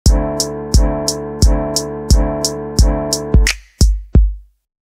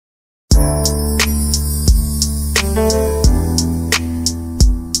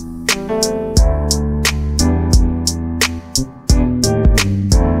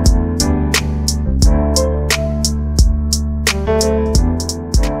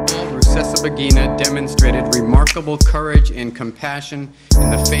RUSESABAGINA demonstrated remarkable courage and compassion in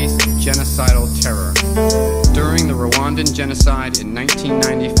the face of genocidal terror. During the Rwandan genocide in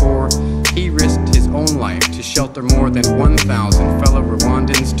 1994, he risked his own life to shelter more than 1,000 fellow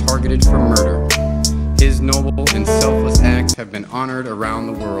Rwandans targeted for murder. His noble and selfless acts have been honored around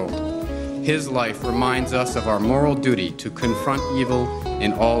the world. His life reminds us of our moral duty to confront evil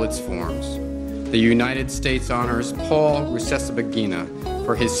in all its forms. The United States honors Paul RUSESABAGINA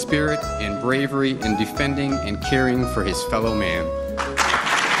for his spirit and bravery in defending and caring for his fellow man.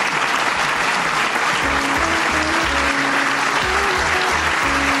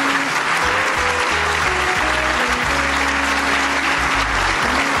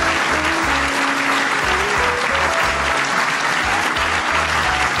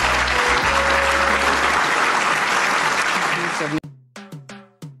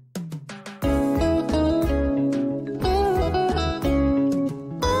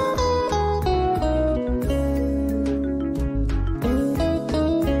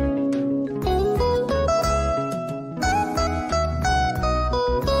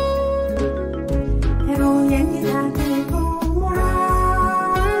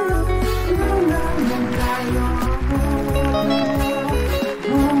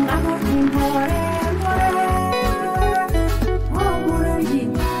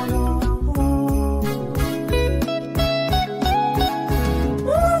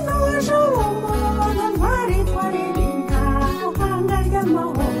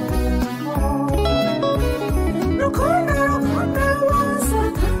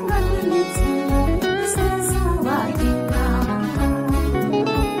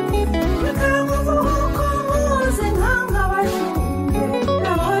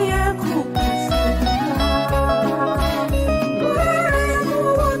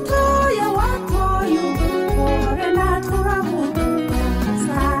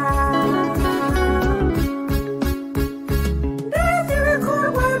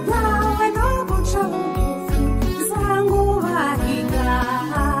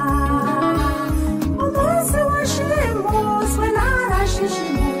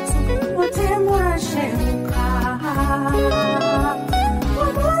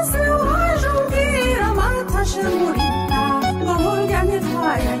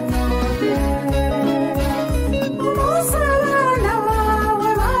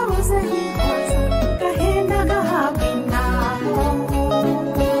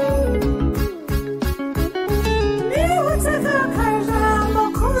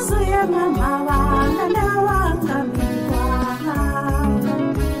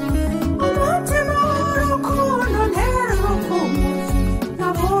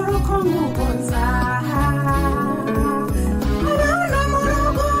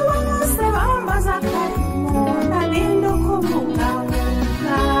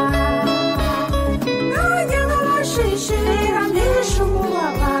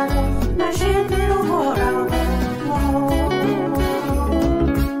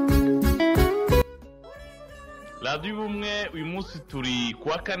 uyu munsi turi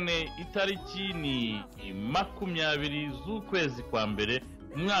kuwa kane itariki ni 20 z'ukwezi kwa mbere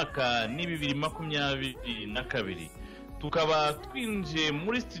umwaka ni 2022 tukaba twinjiye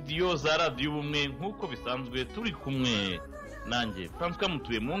muri studio za radio y'ubumwe nkuko bisanzwe turi kumwe nanjye Francois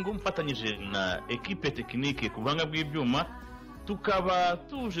Mutuyemo mfatanyije na equipe technique ku buhanga bw'ibyuma tukaba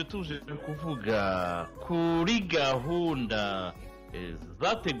tuje kuvuga kuri gahunda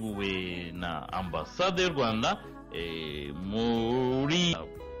zateguwe na Ambasade y'u Rwanda muri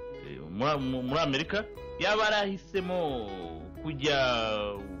Amerika yabarahisemo kujya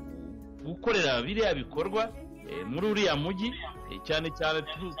gukorera biriya bikorwa muri uriya mujyi cyane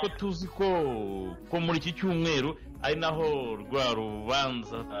ko tuzi ko muri iki cyumweru ari naho rwa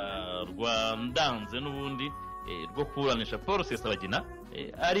rubanza rwandanze n'ubundi rwo kuburanisha Paul RUSESABAGINA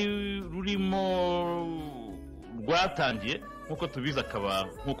ari rurimo rwatangiye nkuko tubiza akaba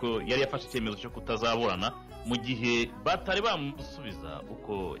nkuko yari yafashe icyemezo cyo kutazaburana mu gihe batari bamusubiza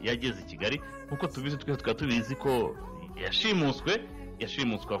uko yageze i Kigali nkuko tubizi tukaba tubizi ko yashimuswe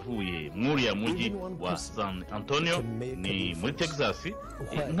avuye muri ya mujyi wa San Antonio ni muri Texas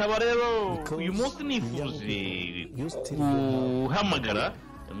nkaba rero uyu munsi nifuje guhamagara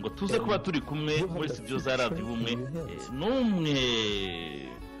ngo tuze kuba turi kumwe muri studio za radio y'ubumwe n'umwe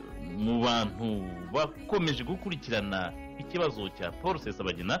mu bantu bakomeje gukurikirana ikibazo cya Paul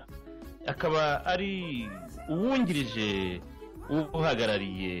RUSESABAGINA akaba ari uwungirije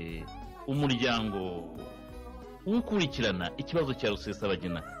uhagarariye umuryango ukurikirana ikibazo cya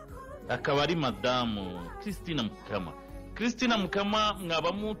Rusesabagina akaba ari madamu Christina Mukama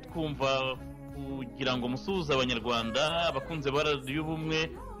mwaba mutwumva kugira ngo musuhuze abanyarwanda abakunze baradiyo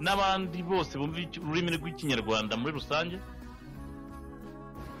ubumwe n'abandi bose bumva ururimi rw'ikinyarwanda muri rusange.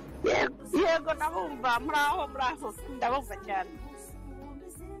 Yego nabumva muraho ndabumva cyane.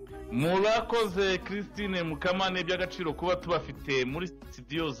 Murakoze Christine Mukama, by'agaciro kuba tubafite muri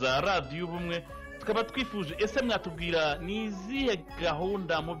studio za radiyo ubumwe. Tukaba twifuje ese mwatubwira ni izihe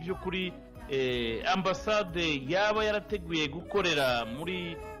gahunda mu by'ukuri Ambasade yaba yarateguye gukorera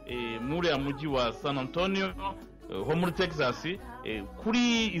muri mujyi wa San Antonio ho muri Texas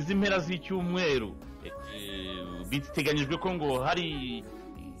kuri izi mpera z'icyumweru? Biteganyijwe ko ngo hari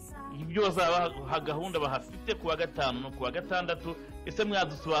ibyo bazaba gahunda bahafite kuwa gatanu no kuwa gatandatu. Ese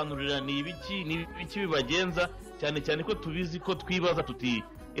mwadusobanurira ni ibiki bibagenza, cyane cyane ko tubizi ko twibaza tuti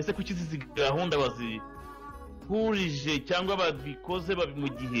ese kuki izi gahunda bazihurije cyangwa babikoze mu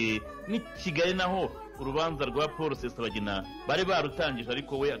gihe ni Kigali naho urubanza rwa Paul RUSESABAGINA bari barutangije,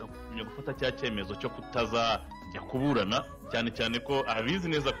 ariko we agakomeza gufata cya cyemezo cyo kutazajya kuburana, cyane cyane ko abizi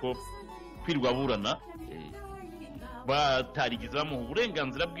neza ko kwirwa aburana batarigize bamuha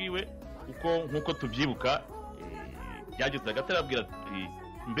uburenganzira bwiwe, nk'uko tubyibuka byageze hagati arabwira ati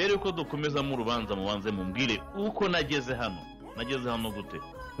mbere yuko dukomeza mu rubanza mubanze mumbwire uko nageze hano gute.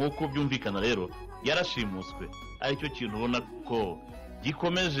 Nk'uko byumvikana rero yarashimuswe, aricyo kintu ubona ko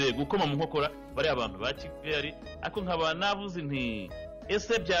gikomeje gukoma mu nkokora bari abantu ba Kigali. Ariko nkaba navuze nti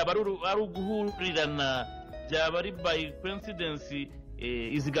ese byaba ari uguhurirana, byaba ari by coincidence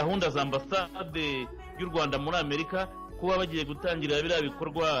izi gahunda za Ambasade y'u Rwanda muri Amerika kuba bagiye gutangira biriya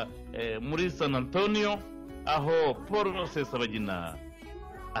bikorwa muri San Antonio aho Paul RUSESABAGINA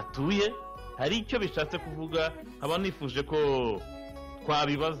atuye, hari icyo bishatse kuvuga. Nkaba nifuje ko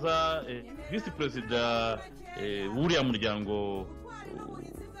twabibaza Visi Perezida w'uriya muryango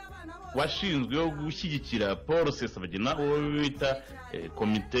washinzwe gushyigikira Paul RUSESABAGINA, uwo bita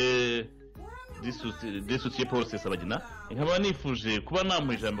komite d'isutiye Paul RUSESABAGINA. Nkaba nifuje kuba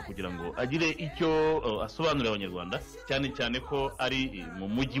namuha ijambo kugira ngo agire icyo asobanurira abanyarwanda, cyane cyane ko ari mu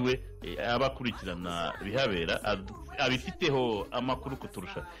mujyi we abakurikirana bihabera abifiteho amakuru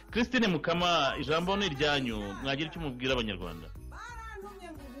kuturusha. Christine Mukama, ijambo ni iryanyu, mwagira icyo mubwira abanyarwanda.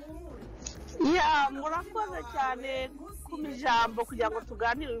 Murakoze cyane ku ijambo kugira ngo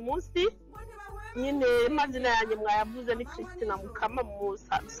tuganire uyu munsi. Nyine amazina yanjye mwayavuze ni Christine Mukama,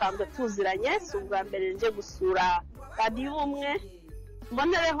 musanzwe tuziranye, si ubwa mbere nje gusura radiyo ubumwe.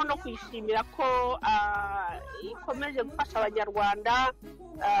 Mbonereho no kwishimira ko ikomeje gufasha abanyarwanda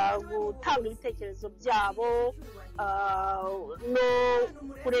gutanga ibitekerezo byabo no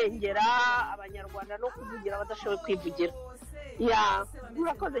kurengera abanyarwanda no kuvugira abadashoboye kwivugira.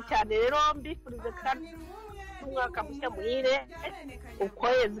 Murakoze cyane rero, mbifurize kandi umwaka mushya muhire,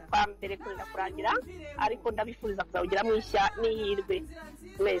 ukwezi kwa mbere kurenda kurangira, ariko ndabifuriza kuzawugira mwishya n'ihirwe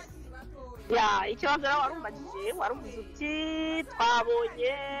mwese. Ikibazo rero warumbajije uti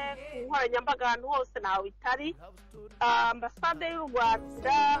twabonye ku nkoranyambaga ahantu hose ntawe itari. Ambasade y'u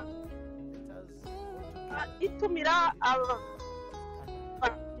Rwanda itumira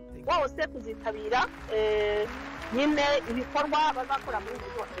bose kuzitabira nyine ibikorwa bazakora muri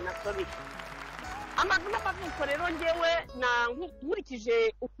uyu mwaka na Tobi. Amavuko rero ngewe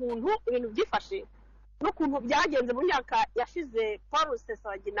nkurikije ukuntu ibintu byifashe n'ukuntu byagenze mu myaka yashize Paul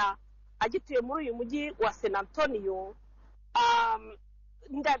RUSESABAGINA agituye muri uyu mujyi wa San Antonio,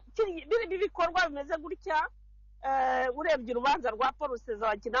 biri bikorwa bimeze gutya. Urebye urubanza rwa Paul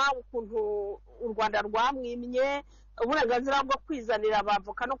RUSESABAGINA, ukuntu u Rwanda rwamwimye uburenganzira bwo kwizanira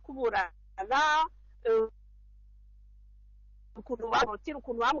abavoka no kuburana, ukuntu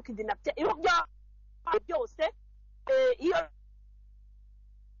bamukidinapye, byose iyo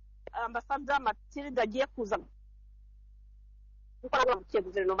Ambasade Matilde agiye kuza gukora mu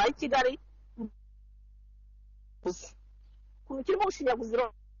guverinoma y'i Kigali, ukuntu kirimo gushinyaguzira.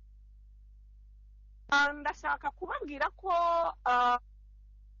 Ndashaka kubabwira ko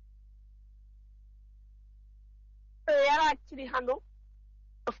yari akiri hano,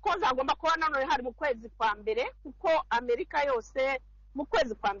 of course agomba kuba nanone hari mu kwezi kwa mbere, kuko Amerika yose mu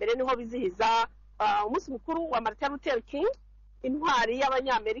kwezi kwa mbere niho bizihiza umunsi mukuru wa Martin Luther King, intwari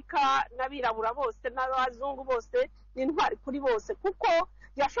y'abanyamerika n'abirabura bose n'abazungu bose, ni intwari kuri bose, kuko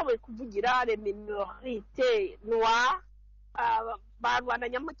yashoboye kuvugira les minorités noires, barwana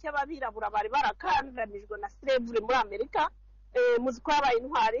nyamuke b'abirabura bari barakandamijwe na slavery muri Amerika. Muzi ko yabaye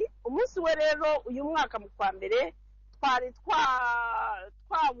intwari. Umunsi we rero uyu mwaka mu kwa mbere twari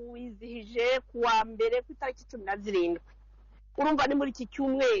twawizihije kuwa mbere ku itariki 17. Urumva ni muri iki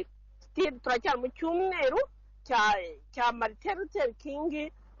cyumweru still turacyari mu cyumweru cya Martin Luther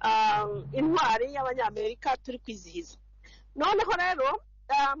King intwari y'abanyamerika turi kwizihiza. Noneho rero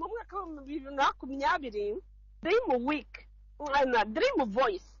mu mwaka wa 2020 Dream Week na Dream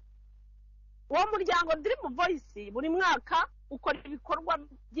Voice, uwo muryango Dream Voice buri mwaka ukora ibikorwa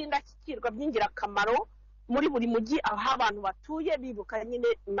by'indashyikirwa by'ingirakamaro muri buri mujyi aho abantu batuye bibuka nyine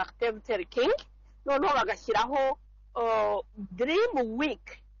Martin Luther King. Noneho bagashyiraho Dream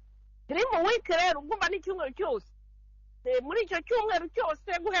Week. Dream Week rero ugumva n'icyumweru cyose, muri icyo cyumweru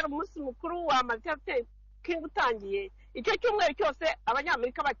cyose guhera umunsi mukuru wa Martin Luther King utangiye, icyo cyumweru cyose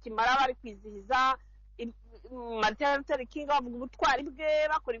abanyamerika bakimara bari kwizihiza Martin Luther King, bavuga ubutwari bwe,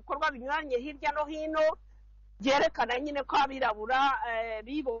 bakora ibikorwa binyuranye hirya no hino byerekana nyine ko abirabura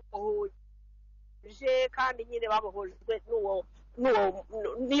bibohoje kandi nyine babohojwe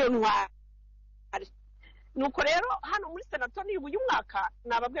n'iyo ntwari. Nuko rero hano muri Senatoni uyu mwaka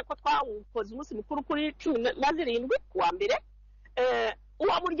nababwiye ko twawukoze umunsi mukuru kuri 17 kuwa mbere.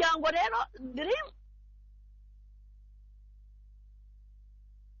 Uwo muryango rero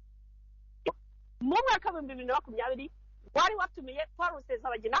mu mwaka wa 2020 wari watumiye Paul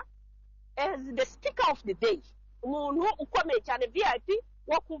RUSESABAGINA as the speaker of the day, umuntu ukomeye cyane VIP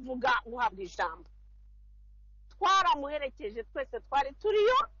wo kuvuga guhabwa ijambo. Twaramuherekeje twese twari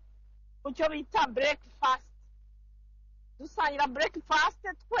turiyo ucyo bita breakfast, dusangira breakfast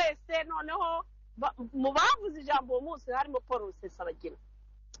twese. Noneho mu bavuze ijambo uwo munsi harimo Paul RUSESABAGINA.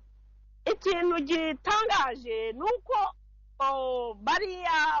 Ikintu gitangaje nuko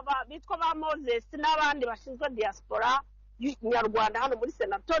bariya bitwa ba Moses n'abandi bashinzwe diaspora y'Nyarwanda hano muri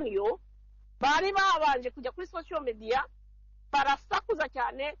Senatonio bari babanje kujya kuri social media barasakuza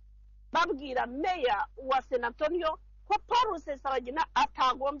cyane babwira meya wa Senatonio ko Paul RUSESABAGINA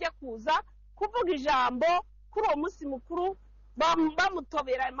atagombye kuza kuvuga ijambo kuri uwo munsi mukuru.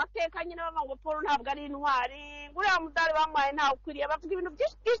 Bamutobera amateka nyine bavuga ngo Paul ntabwo ari intwari, nguriya mudari bamuhaye ntawe ukwiriye, bavuga ibintu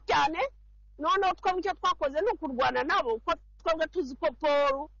byinshi cyane. Noneho twebwe icyo twakoze ni ukurwana nabo, ko twebwe tuzi ko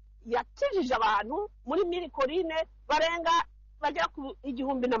Paul yakijije abantu muri Mirikorine barenga bagera ku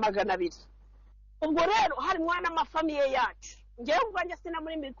 1,200. Ubwo rero harimo n'amafamiye yacu, ngewe ubwanjye sina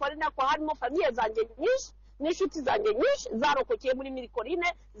muri Mirikorine ko harimo famiye zanjye nyinshi n'inshuti zanjye nyinshi zarokokeye muri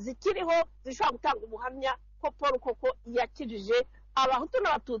Mirikorine zikiriho zishobora gutanga ubuhamya ko Paul koko yakijije abahutu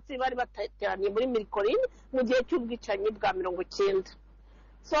n'abatutsi bari bateraniye muri Mirikorine mu gihe cy'ubwicanyi bwa 90.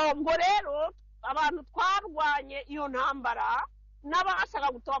 So ubwo rero abantu twarwanye iyo ntambara n'abashaka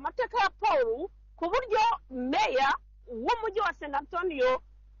gutoba amateka ya Paul, ku buryo meya w'umujyi wa Senatonio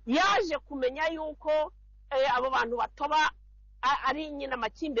yaje kumenya yuko abo bantu batoba ari nyine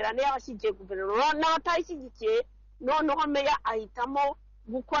amakimbirane y'abashyigikiye guverinoma n'abatayishyigikiye. Noneho meya ahitamo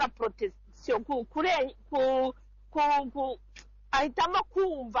gukora protection ahitamo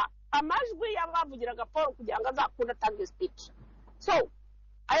kumva amajwi y'abavugiraga Paul kugira ngo azakunda atange speech. So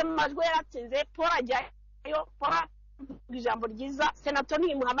ayo majwi yaratsinze, Paul ajyayo, Paul ijambo ryiza, Senatonio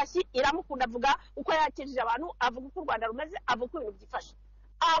imuha amashyi, iramukunda, avuga uko yakijije abantu, avuga uko u Rwanda rumeze, avuga uko ibintu byifashe.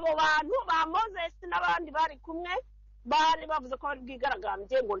 Abo bantu ba Moses n'abandi bari kumwe bari bavuze ko bari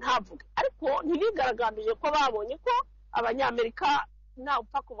bwigaragambye ngo ntavuge, ariko ntibigaragambije ko babonye ko abanyamerika nta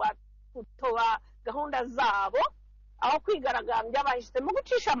upfa kutoba gahunda zabo. Aho kwigaragambya bahisemo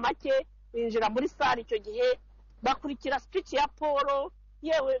gucisha make, binjira muri sare icyo gihe bakurikira speech ya Paul.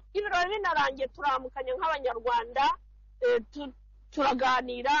 Yewe ibirori binarangiye turamukanya nk'abanyarwanda,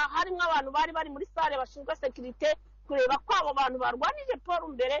 turaganira. Harimo abantu bari muri sare bashinzwe security kureba ko abo bantu barwanije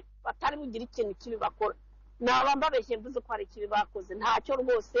Paul mbere batari bugira ikintu kibi bakora. Nabambabeshye mvuze ko hari ikibi bakoze, ntacyo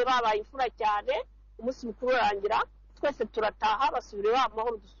rwose, babaye imfura cyane. Umunsi mukuru urangira twese turataha, basubira iwabo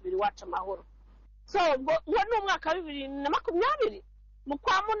amahoro, dusubira iwacu amahoro. So uwo ni umwaka wa 2020 mu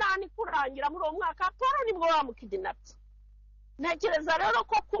kwa 8 kurangira muri uwo mwaka Paul nibwo bamukidinapye. Ntekereza rero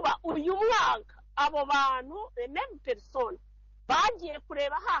ko kuba uyu mwaka abo bantu même personne bagiye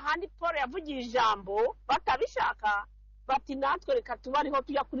kureba hahandi Paul yavugiye ijambo batabishaka, bati natwe reka tubariho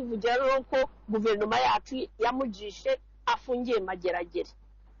tujya kurivugira rero ko guverinoma yacu yamujishe afungiye mageragere.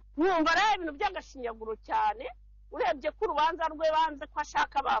 Mwumva rero ibintu by'agashinyaguro cyane, urebye ko urubanza rwe banze ko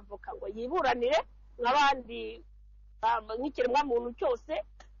ashaka bavoka ngo yiburanire nk'abandi nk'ikiremwa muntu cyose,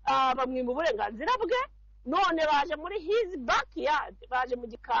 bamwima uburenganzira bwe. None baje muri his backyard, baje mu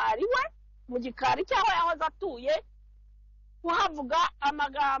gikari we, mu gikari cyaho yahoze atuye, kuhavuga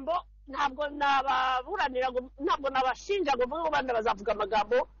amagambo. Ntabwo nababuranira, ntabwo nabashinja ngo vuga bandi bazavuga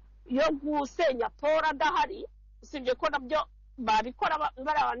amagambo yo gusenya Paul adahari, usibye ko nabyo babikora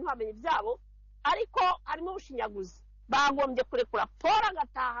bari abantu bamenye ibyabo, ariko harimo ubushinyaguzi. Bagombye kurekura Paul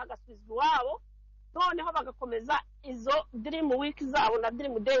agataha agasubiza iwabo, noneho bagakomeza izo dream week zabo na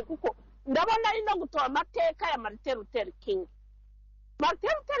dream day, kuko ndabona ari no gutora amateka ya Martin Luther King. Martin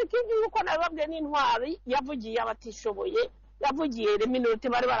Luther King yuko nababwiye n'intwari yavugiye abatishoboye, yavugiye reminute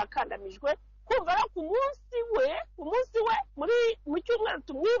bari barakandamijwe, kumva ko ku munsi we muri mu cyumweru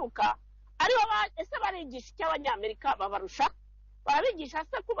tumwiruka ariho ese barigisha cy'abanyamerika babarusha, barabigisha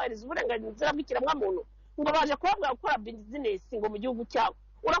se kubahiriza uburenganzira bw'ikiremwamuntu, ngo baje kubabwira gukora business ngo mu gihugu cyabo.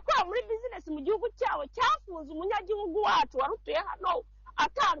 Urakora muri business mu gihugu cyabo cyafunze umunyagihugu wacu warutuye hano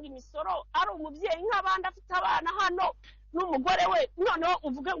atanga imisoro, ari umubyeyi nk'abandi afite abana hano n'umugore we, noneho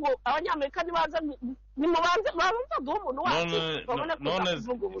uvuge ngo abanyamerika nimubanze bavuga umuntu wacu.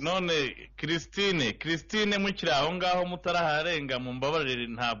 None Christine mukiri aho ngaho mutaraharenga mu mbabarire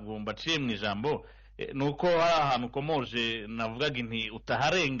ntabwo mbaciye mu ijambo, nuko hari ahantu ukomoje navugaga inti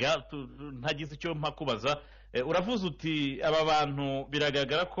utaharenga ntagize icyo mpakubaza. Uravuze uti aba bantu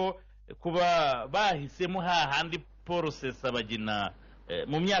biragaragara ko kuba bahisemo hahandi Paul RUSESABAGINA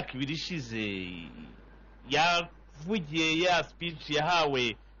mu myaka 2 ishize yavugiye ya speech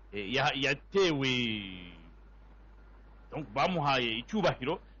yahawe yatewe, bamuhaye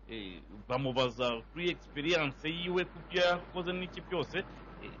icyubahiro, bamubaza kuri experience yiwe kubyo yakoze n'iki byose,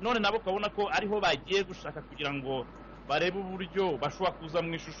 none nabo kabona ko ariho bagiye gushaka kugira ngo barebe uburyo bashobora kuza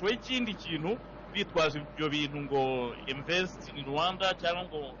mu ishusho y'ikindi kintu bitwaje ibyo bintu ngo invest in Rwanda, cyangwa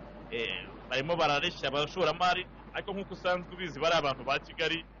ngo barimo barareshya abashoramari. Ariko nk'uko usanzwe ubizi bari abantu ba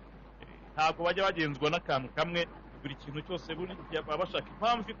Kigali ntabwo bajya bagenzwa n'akantu kamwe, buri kintu cyose buri baba bashaka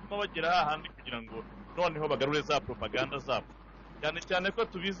impamvu ituma bagera hahandi kugira ngo noneho bagarure za propaganda zabo, cyane cyane ko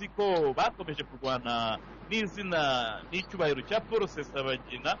tubizi ko bakomeje kurwana n'izina n'icyubahiro cya Paul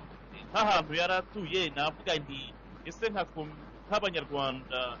RUSESABAGINA nk'ahantu yaratuye. Navuga nti ese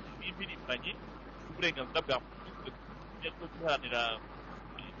nk'abanyarwanda b'impirimbanyi uburenganzira bwa muntu bwo guharanira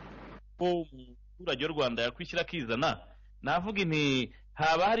ko umuturage w'u Rwanda yakwishyira akizana, navuga nti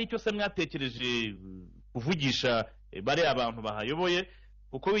haba hari icyo se mwatekereje kuvugisha bari abantu bahayoboye,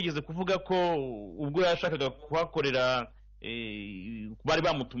 kuko wigeze kuvuga ko ubwo yashakaga kuhakorera bari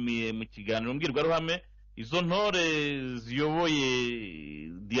bamutumiye mu kiganiro mbwirwaruhame, izo ntore ziyoboye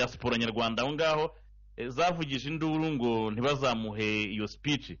diaspora nyarwanda aho ngaho zavugije induru ngo ntibazamuhe iyo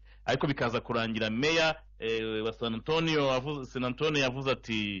speech, ariko bikaza kurangira meya wa San Antonio yavuze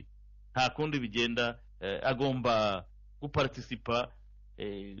ati nta kundi bigenda, agomba guparticipa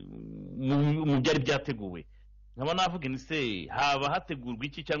mu byari byateguwe. nkaba navuga ni se haba hategurwa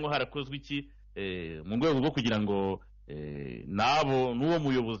iki cyangwa harakozwe iki mu rwego rwo kugira ngo nabo n'uwo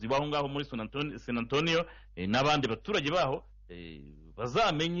muyobozi baho ngaho muri San Antonio n'abandi baturage baho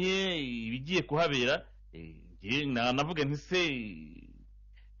bazamenye ibigiye kuhabera. Navuga nti se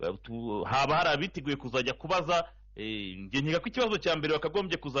haba hari abiteguye kuzajya kubaza, nge nkiga ko ikibazo cya mbere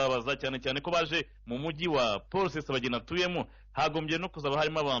bakagombye kuzabaza, cyane cyane ko baje mu mujyi wa Paul RUSESABAGINA atuyemo, hagombye no kuzaba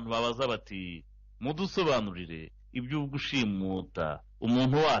harimo abantu babaza bati mudusobanurire ibyo gushimuta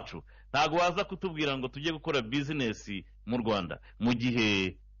umuntu wacu, ntago waza kutubwira ngo tujye gukora business mu Rwanda mu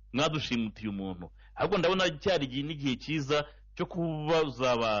gihe mwadushimutiye umuntu. Ahubwo ndabona cyari n'igihe cyiza cyo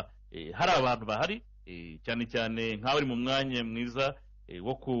kubazaba hari abantu bahari, cyane cyane nkawe uri mu mwanya mwiza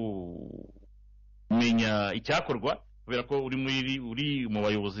wo kumenya icyakorwa, kubera ko uri mu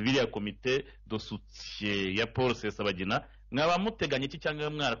bayobozi biriya komite dosutiye ya Paul RUSESABAGINA. Mwaba muteganya iki cyangwa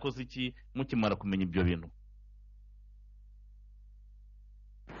mwarakoze iki mukimara kumenya ibyo bintu?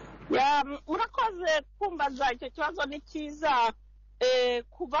 Murakoze kumbaza icyo kibazo ni cyiza,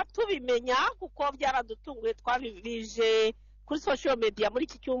 kuva tubimenya kuko byaradutunguye, twabibije kuri social media muri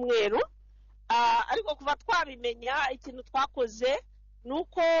iki cyumweru, ariko kuva twabimenya ikintu twakoze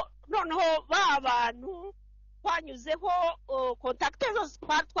nuko noneho ba bantu twanyuzeho kontakte zose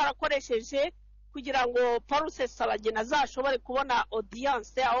twarakoresheje kugira ngo Paul RUSESABAGINA azashobore kubona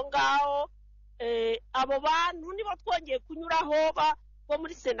audience aho ngaho. Abo bantu nibo twongeye kunyuraho bo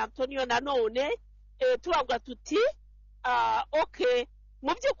muri San Antonio nanone, turavuga tuti okay,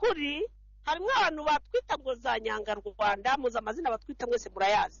 mu by'ukuri harimo abantu batwita ngo za nyanga Rwanda, muzi amazina batwita mwese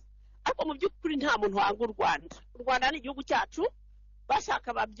murayazi, ariko mu by'ukuri nta muntu wanga u Rwanda. U Rwanda ni igihugu cyacu,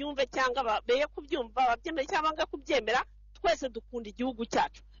 bashaka babyumve cyangwa beye kubyumva, babyemere cyangwa banga kubyemera, twese dukunda igihugu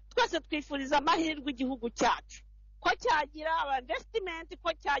cyacu, twese twifuriza amahirwe igihugu cyacu, ko cyagira aba investment,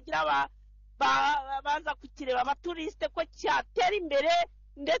 ko cyagira baza kukireba abaturiste, ko cyatera imbere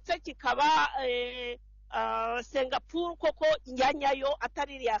ndetse kikaba Singapore koko nyanyayo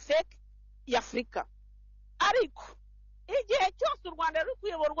atari iriya fake y'Afrika. Ariko igihe cyose u Rwanda ruri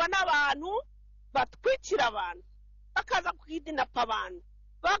kuyoborwa n'abantu batwicira abantu, bakaza kwidinapa abantu,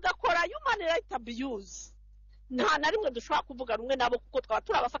 bagakora human rights abuse, nta na rimwe dushobora kuvuga rumwe nabo kuko twaba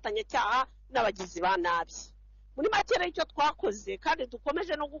turi abafatanyacyaha n'abagizi ba nabi. Muri make rero icyo twakoze kandi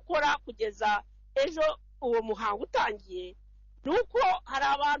dukomeje no gukora kugeza ejo uwo muhango utangiye, ni uko hari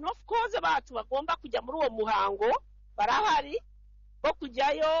abantu of course bacu bagomba kujya muri uwo muhango, barahari bo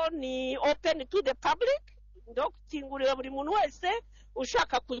kujyayo, ni open to the public, ndokingurira buri muntu wese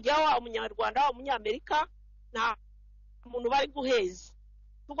ushaka kujyaho, wa umunyarwanda wa umunyamerika, nta muntu bari guheza.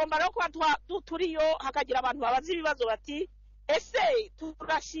 Tugomba rero kuba turiyo, hakagira abantu babaza ibibazo bati ese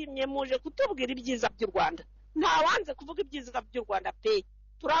turashimye muje kutubwira ibyiza by'u Rwanda. Nta wanze kuvuga ibyiza by'u Rwanda pe,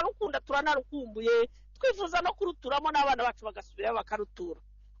 turarukunda turanarukumbuye, twifuza no kuruturamo n'abana bacu bagasubirayo bakarutura.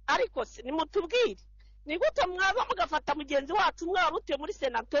 Ariko se nimutubwire, ni gute mwaza mugafata mugenzi wacu mwaba mutuye muri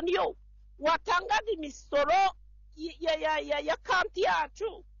San Antonio watangaga imisoro ya kanti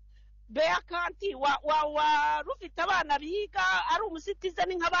yacu, beya kanti wa rufite abana biga ari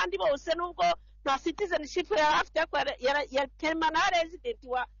umusitizeni nk'abandi bose, nubwo nta citizenship afite ya permanent resident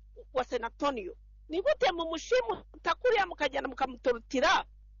wa San Antonio. Ni gute mu mushimu utakuriya mukagenda mukamutorotira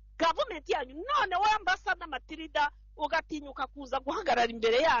government yanyu, none wa Ambasade Matilda ugatinyuka kuza guhagarara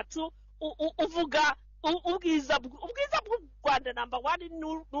imbere yacu uvuga ubwiza bw'u Rwanda number 1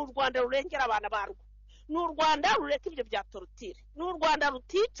 n'u Rwanda rurengera abana barwo, n'u Rwanda rureka ibyo bya torotire, n'u Rwanda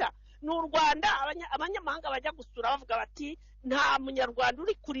rutica, n'u Rwanda abanyamahanga bajya gusura bavuga bati nta munyarwanda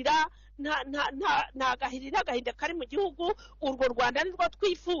uri kurira, nta gahiri n'agahinda kari mu gihugu, urwo Rwanda nirwo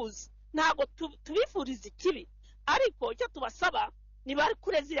twifuza. Ntago tubifuriza ikibi, ariko icyo tubasaba ni bari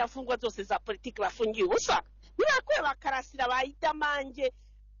kure ziriya fungwa zose za politiki bafungiye ubusa, niba bakarasira bayidamange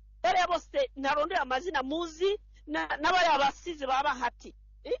bariya bose narondeye amazina muzi n'abari abasize baba hati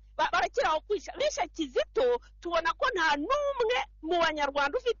barakiraho kwisha bisha Kizito. Tubona ko nta numwe mu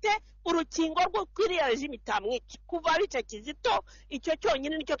banyarwanda ufite urukingo rwo kwiriya regime itamwica. Kuva bica Kizito, icyo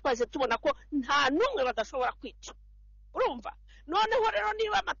cyonyine nicyo twase tubona ko nta numwe badashobora kwica. Urumva? Noneho rero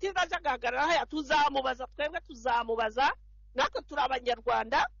niba Matilda aje agahagarara haya, tuzamubaza, twebwe tuzamubaza, natwe turi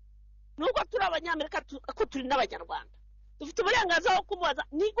abanyarwanda nubwo turi abanyamerika ko turi n'abanyarwanda, dufite uburenganzira bwo kumubaza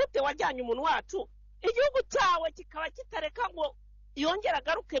ni gute wajyanye umuntu wacu igihugu cyawe kikaba kitareka ngo yongera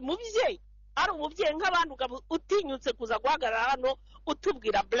agaruke mu bye, ari umubyeyi nk'abandi utinyutse kuza guhagarara hano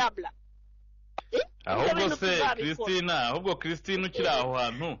utubwira bla bla. Ahubwo se Christine ukiri aho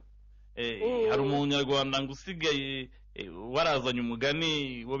hantu, hari umunyarwanda ngo usigaye warazanye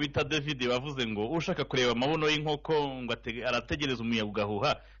umugani wo bita David bavuze ngo ushaka kureba amabuno y'inkoko ngo arategereza umuyaga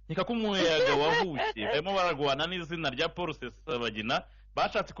ugahuha. Nkeka ko umuyaga wahushye barimo bararwana n'izina rya Paul RUSESABAGINA,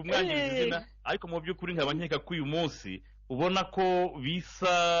 bashatse kumwangiriza izina, ariko mu by'ukuri nkaba nkeka ko uyu munsi ubona ko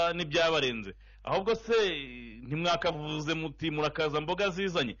bisa n'ibyabarenze. Ahubwo se ntimwakavuze muti murakaza mboga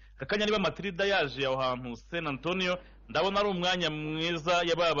zizanye kakanya, niba Matilda yaje aho hantu San Antonio, ndabona ari umwanya mwiza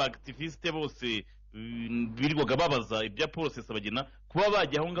y'aba activiste bose birirwaga babaza ibya Paul RUSESABAGINA kuba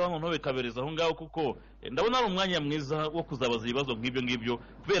bajya aho ngaho noneho bikabereza aho ngaho, kuko ndabona ari umwanya mwiza wo kuzabaza ibibazo nk'ibyo ngibyo,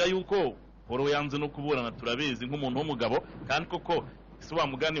 kubera yuko Paul yanze no kuburana turabizi nk'umuntu w'umugabo, kandi koko isi wa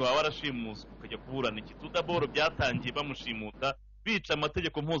mugani wawe arashimuswa ukajya kuburana iki tudaboro byatangiye bamushimuta bica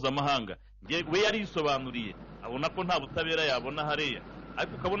amategeko mpuzamahanga. We yari yisobanuriye abona ko nta butabera yabona hariya,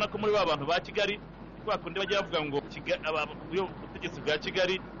 ariko ukabona ko muri ba bantu ba Kigali kwa kundi bajya bavuga ngo ubutegetsi bwa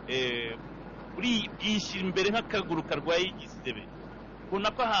Kigali buri bwishyira imbere nk'akaguru karwaye igisebe.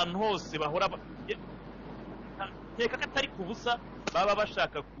 Ubona ko ahantu hose bahora nkeka ko atari ku busa baba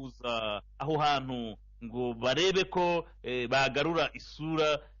bashaka kuza aho hantu ngo barebe ko bagarura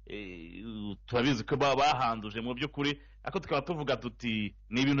isura. Turabizi ko bahanduje mu by'ukuri, ariko tukaba tuvuga tuti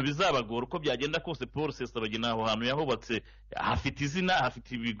ni ibintu bizabagora uko byagenda kose. Paul RUSESABAGINA aho hantu yahubatse hafite izina,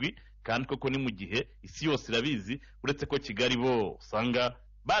 hafite ibigwi, kandi koko ni mu gihe isi yose irabizi, uretse ko Kigali bo usanga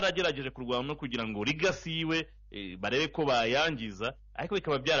baragerageje kurwana no kugira ngo legacy yiwe barebe ko bayangiza, ariko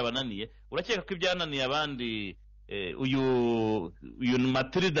bikaba byarabananiye. Urakeka ko ibyananiye abandi uyu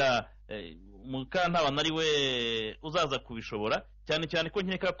Matilda Mukantabana ari we uzaza kubishobora, cyane cyane ko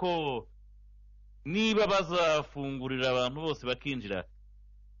nkeka ko niba bazafungurira abantu bose bakinjira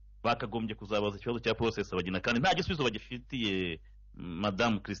bakagombye kuzabaza ikibazo cya Paul RUSESABAGINA, kandi nta gisubizo bagifitiye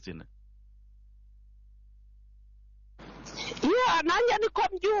Madame Christine. Nanjye niko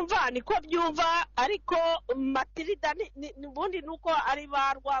byumva, ariko Matilda ubundi nuko ari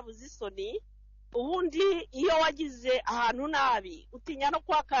ba rwabuze isoni. Ubundi iyo wagize ahantu nabi utinya no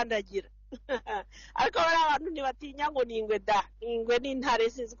kwakandagira, ariko bari abantu ntibatinya ngo ningwe da, ingwe n'intare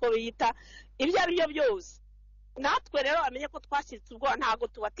sinzi ko biyita, ibyo ari byo byose. Natwe rero amenye ko twashyitse ubwo ntago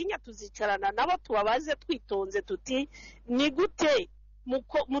tubatinya, tuzicarana nabo tubabaze twitonze tuti ni gute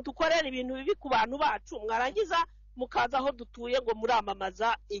mudukorera ibintu bibi ku bantu bacu, mwarangiza mukaza aho dutuye ngo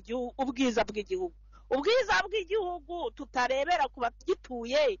muramamaza ubwiza bw'igihugu. ubwiza bw'igihugu tutarebera ku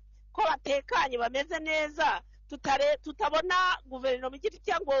bagituye ko batekanye bameze neza, tutabona guverinoma igira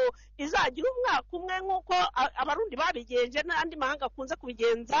cyangwa izagira umwaka umwe nk'uko abarundi babigenje n'andi mahanga akunze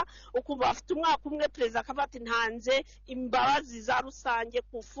kubigenza, ukumva bafite umwaka umwe perezida akavuga ati ntanze imbabazi za rusange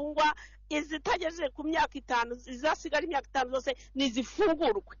ku mfungwa izitagejeje ku myaka 5, izasigara imyaka 5 zose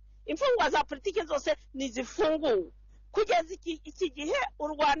nizifungurwe, imfungwa za politiki zose nizifungurwe. Kugeza iki gihe u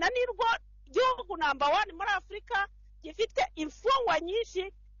Rwanda nirwo gihugu number 1 muri Afrika gifite imfungwa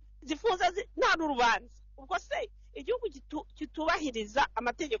nyinshi zifunze nta n'urubanza. Ubwo se igihugu kitubahiriza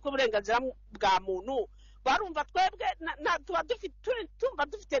amategeko y'uburenganzira bwa muntu, barumva twebwe tuba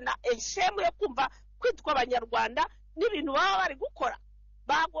dufite na eshemu yo kumva kwitwa abanyarwanda n'ibintu baba bari gukora,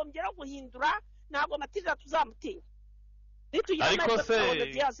 bagombye no guhindura, ntabwo matiriza tuzamutinya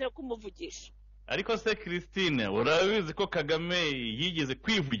kumuvugisha. Ariko se Christine, urabizi ko Kagame yigeze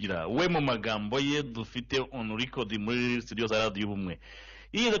kwivugira we mu magambo ye dufite on record muri studio za radio y'ubumwe,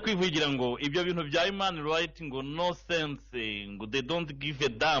 yigeze kwivugira ngo ibyo bintu bya human right ngo no sense, ngo they don't give a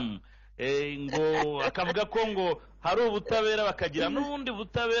damn, ngo akavuga ko ngo hari ubutabera bakagira n'ubundi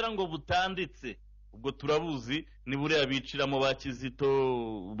butabera ngo butanditse. Ubwo turabuzi ni buriya biciramo ba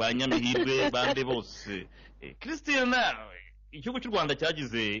Kizito, ba Nyamihirwe, bande bose. Christine, igihugu cy'u Rwanda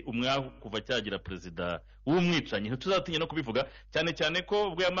cyagize umwahu kuva cyagira perezida w'umwicanyi, ntituzatinya no kubivuga, cyane cyane ko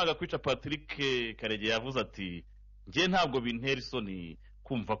ubwo yamaga kwica Patrick Karegeya yavuze ati ngiye ntabwo bintera isoni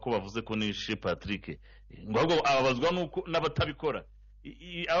kumva ko bavuze ko nishe Patrick, ngo ahubwo ababazwa nuko n'abatabikora.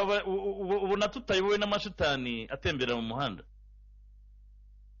 Ubona tutayobowe n'amashitani atembera mu muhanda.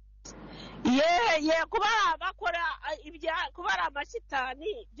 Kuba bakora kuba ari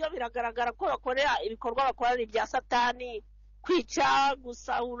amashitani byo biragaragara ko bakorera ibikorwa bakora ibya satani, kwica,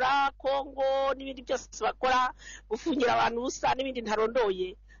 gusahura, Kongo n'ibindi byose bakora, gufungira abantu ubusa n'ibindi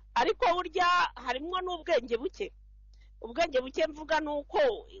ntarondoye. Ariko burya harimo n'ubwenge buke. Ubwenge buke mvuga nuko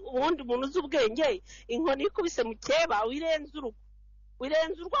ubundi umuntu uzi ubwenge inkoni ikubise mu keba wirenza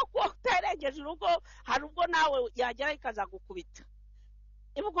urugo ko utarengeje urugo, hari ubwo nawe yagera ikaza gukubita.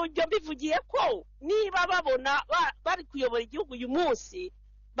 Ibwo byo bivugiye ko niba babona bari kuyobora igihugu uyu munsi,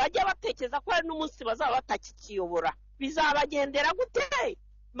 bajya batekereza ko hari n'umunsi bazaba batakikiyobora. Bizabagendera gute?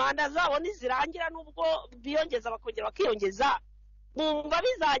 Manda zabo nizirangira n'ubwo biyongeza bakongera bakiyongeza, bumva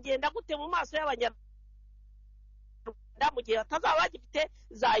bizagenda gute mu maso y'abanyarwanda mu gihe batazaba bagifite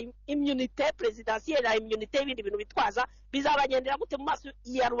za immunité présidentielle na immunité y'ibindi bintu bitwaza? Bizabagendera gute mu maso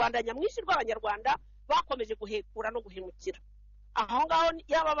ya rubanda nyamwinshi rw'abanyarwanda bakomeje guhekura no guhemukira? Aho ngaho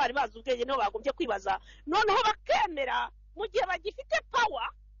yaba bari bazi ubwenge niho bagombye kwibaza, noneho bakemera mu gihe bagifite power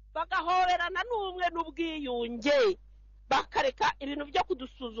bagahoberana n'ubumwe n'ubwiyunge, bakareka ibintu byo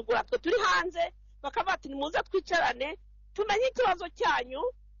kudusuzugura twe turi hanze, bakavuga ati nimuze twicarane tumenye ikibazo cyanyu,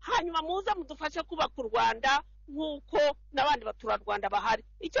 hanyuma muze mudufashe kubaka u Rwanda nk'uko n'abandi baturarwanda bahari.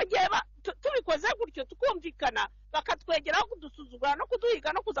 Icyo gihe tubikoze gutyo tukumvikana, bakatwegeraho kudusuzugura no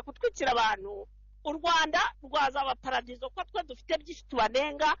kuduhiga no kuza kutwicira abantu, u Rwanda rwazaba paradizo ko twe dufite byinshi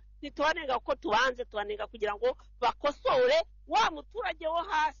tubanenga, ntitubanenga kuko tubanenga kugira ngo bakosore wa muturage wo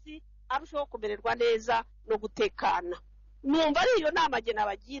hasi arushaho kumererwa neza no gutekana. Numva ari iyo nama jye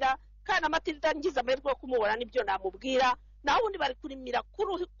nabagira, kandi amatirida ngize amahirwe yo kumubona n'ibyo namubwira, naho ubundi bari kurimira ku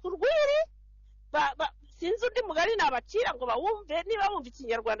rwiri, sinzi undi mugari nabacira ngo bawumve niba bumva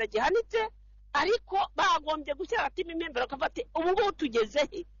ikinyarwanda gihanitse, ariko bagombye gushyira agatima impembero bakavuga ati ubu ngubu tugeze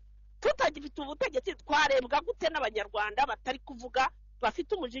he? Tutagifite ubutegetsi twarebwa gute n'abanyarwanda batari kuvuga,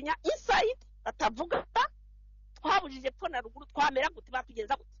 bafite umujinya inside batavuga, twabujije pfo na ruguru, twamera gute,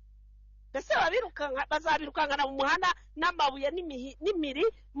 batugenza gute? Mbese bazabirukangana mu muhanda n'amabuye n'imiri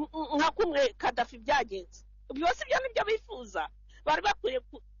nka kumwe Kadafi byagenze. Byose ibyo nibyo bifuza. Bari bakwiye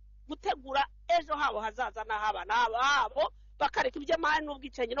gutegura ejo habo hazaza n'abana babo, bakareka iby'amahane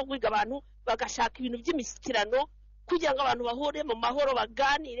n'ubwicanyi no guhiga abantu, bagashaka ibintu by'imishyikirano kugira ngo abantu bahure mu mahoro,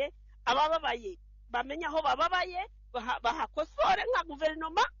 baganire, abababaye bamenye aho bababaye, bahakosore nka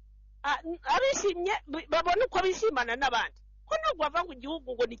guverinoma, abishimye babone uko bishimana n'abandi. Ko ntabwo bavanga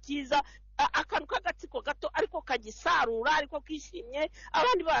igihugu ngo ni cyiza, akantu k'agatsiko gato ariko kagisarura, ariko kishimye,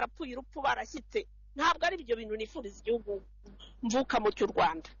 abandi barapfuye urupfu barashyitse. Ntabwo ari ibyo bintu nifuriza igihugu mvukamo cy'u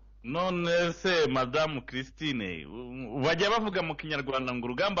Rwanda. None se Madamu Christine, bajya bavuga mu kinyarwanda ngo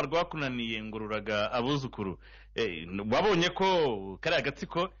urugamba rwakunaniye ngo ruraga abuzukuru. Wabonye ko kari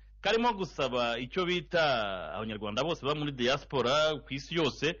agatsiko karimo gusaba icyo bita abanyarwanda bose ba muri diaspora ku isi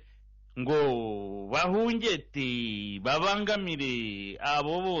yose ngo bahungete babangamire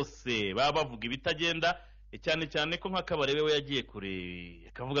abo bose baba bavuga ibitagenda, cyane cyane ko nk'akabarebe we yagiye kure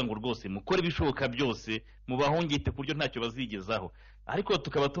akavuga ngo rwose mukore ibishoboka byose mu bahungete ku buryo ntacyo bazigezaho. Ariko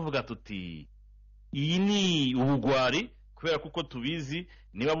tukaba tuvuga tuti iyi ni ubugwari kubera kuko tubizi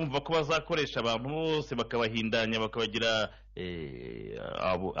niba bumva ko bazakoresha abantu bose bakabahindanya bakabagira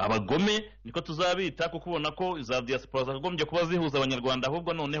abagome niko tuzabita kuko ubona ko za diaspora zagombye kuba zihuza abanyarwanda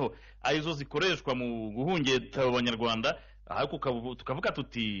ahubwo noneho arizo zikoreshwa mu guhungeta abanyarwanda ariko tukavuga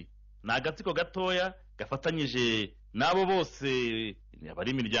tuti ni agatsiko gatoya gafatanyije n'abo bose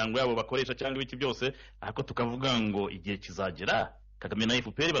bari imiryango yabo bakoresha cyangwa ibiki byose ariko tukavuga ngo igihe kizagera Kagame na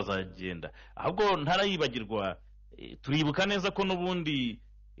FPR bazagenda ahubwo ntarayibagirwa turibuka neza ko n'ubundi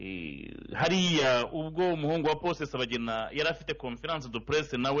hariya ubwo umuhungu wa Paul RUSESABAGINA yari afite conference de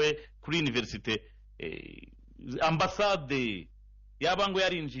presse nawe kuri université Ambasade yabango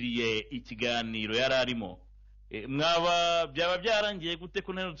yarinjiriye ikiganiro yararimo mwaba byaba byarangiye gute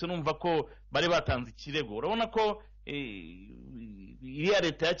ko nerutse numva ko bari batanze ikirego urabona ko iriya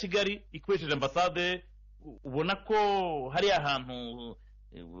leta ya Kigali ikoresheje Ambasade ubona ko hari ahantu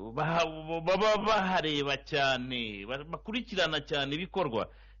baba bahareba cyane bakurikirana cyane ibikorwa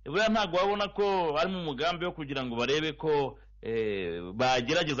buriya ntabwo wabona ko ari mu mugambi wo kugira ngo barebe ko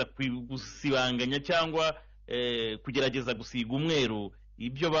bagerageza gusibanganya cyangwa kugerageza gusiga umweru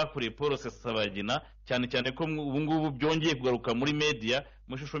ibyo bakoreye Paul RUSESABAGINA cyane cyane ko ubu ngubu byongeye kugaruka muri media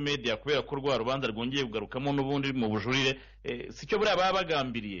mu shusho media kubera ko rwa rubanza rwongeye kugarukamo n'ubundi mu bujurire sicyo buriya baba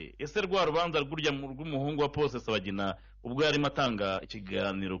bagambiriye ese rwa rubanza rw'umuhungu wa Paul RUSESABAGINA ubwo yarimo atanga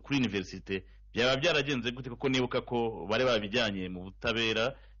ikiganiro kuri université byaba byaragenze gute kuko nibuka ko bari babijyanye mu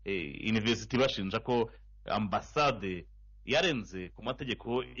butabera university bashinja ko Ambasade yarenze ku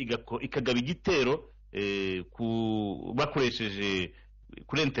mategeko ikagaba igitero bakoresheje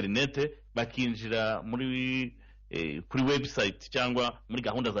kuri internet bakinjira muri kuri website cyangwa muri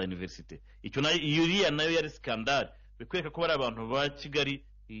gahunda za university icyo nayo yari scandal bikwereka ko bari abantu ba Kigali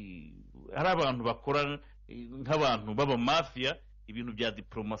hari abantu bakora nk'abantu baba mafia ibintu bya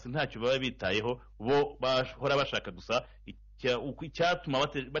diplomasi ntacyo baba bitayeho bo bahora bashaka gusa icyatuma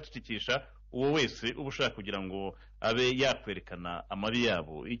bacicikisha uwo wese uba ushaka kugira ngo abe yakwerekana amabi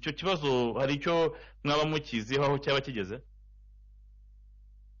yabo icyo kibazo hari icyo mwaba mukiziho aho cyaba kigeze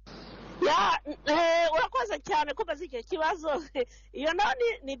urakoze cyane ko bazi icyo kibazo iyo naho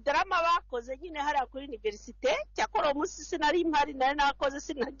ni drama bakoze nyine hariya kuri université cyakora umunsi sinari mpari nari nakoze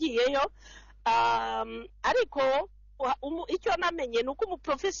sinagiyeyo ariko icyo namenye ni uko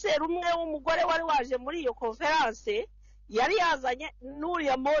umuprofeseri umwe w'umugore wari waje muri iyo conference yari yazanye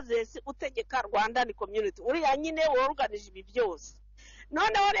n'uriya Moses utegeka Rwanda ni community uriya nyine worganije ibi byose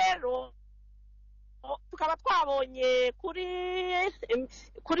noneho rero tukaba twabonye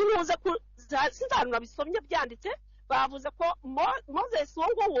kuri nuze sinzanura bisomye byanditse bavuze ko Moses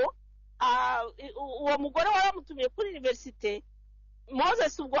wongo uwo mugore waramutumiye kuri université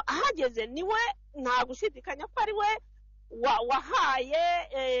Moses ubwo ahageze niwe nta gushidikanya ko ari we wahaye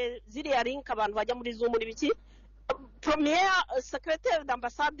ziriya link abantu bajya muri Zoom n'ibiki premier secrétaire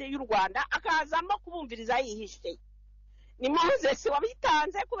d'ambassade y'u Rwanda akazamo kubumviriza yihishe ni Moses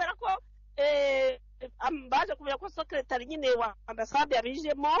wabitanze kubera ko baje kubera ko secretary nyine wa Ambassade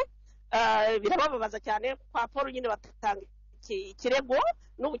yabijemo birababaza cyane kwa Paul nyine batanga ikirego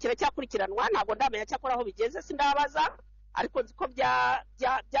n'ubu kiracyakurikiranwa ntabwo ndamenya cyakora aho bigeze sindabaza ariko nziko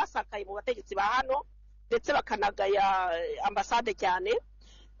byasakaye mu bategetsi ba hano ndetse bakanagaya Ambassade cyane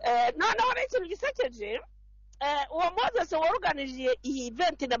noneho rero ikintu gisekeje uwo Moses worganije iyi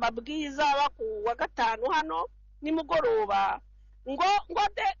event n'amabwiza wa gatanu hano nimugoroba ngo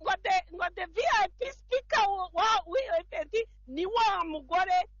de VIP speaker wa event ni wa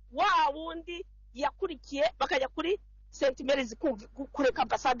mugore wa wundi yakurikiye bakajya kuri St Mary's kureka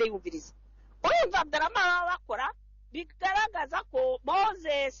Ambassade y'ubiriza urumva drama bakora bigaragaza ko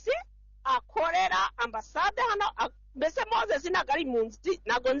Moses akorera Ambassade hano mbese Moses nagari munzi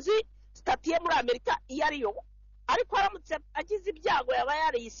nago nzi statiye muri Amerika iyariyo ariko aramutse agize ibyago yaba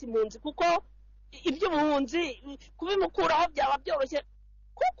yariyisi munzi kuko iby'ubuhunzi kubimukuraho byaba byoroshye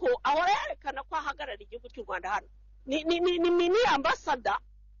kuko ahora yerekana ko ahagarara igihugu cy'u Rwanda hano ni ambassador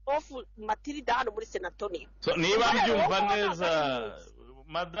of Matilda hano muri Senatonio niba mbyumva neza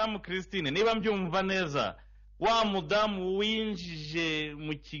Madame Christine niba mbyumva neza wa mudamu winjije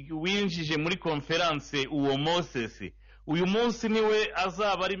muri conference uwo Moses uyu munsi niwe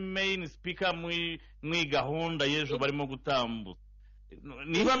azaba ari main speaker muri gahunda y'ejo barimo gutambuka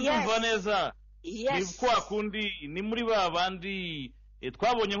niba mbyumva neza ni kwa kundi ni muri babandi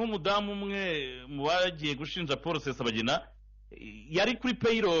twabonye nk'umudamu umwe mu bagiye gushinja Paul RUSESABAGINA yari kuri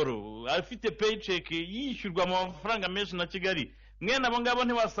payroll afite paycheck yishyurwa mu mafaranga menshi na Kigali mwene abo ngabo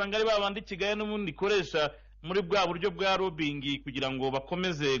ntibasanga ari babandi Kigali n'ubundi ikoresha muri bwa buryo bwa lobbying kugira ngo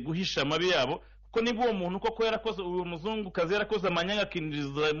bakomeze guhisha amabi yabo ko niba uwo muntu koko yarakoze uyu muzungukazi yarakoze amanyanga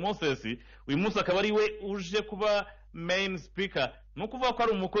akinjiriza Moses uyu munsi akaba ari we uje kuba main speaker no kuvuga ko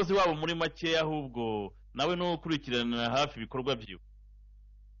ari umukozi wabo muri make ahubwo nawe no gukurikiranira hafi ibikorwa byiwe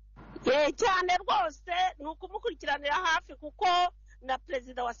cyane rwose ni ukumukurikiranira hafi kuko na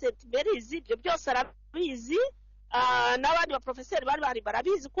perezida wa St Mary's ibyo byose arabizi n'abandi baprofeseri bari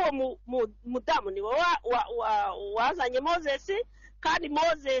barabizi ko mudamu ni wazanye Moses kandi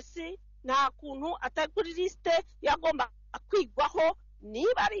Moses nta kuntu atari kuri liste yagomba kwigwaho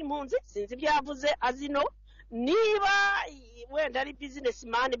niba ari impunzi sinzi ibyo yavuze azino niba wenda ari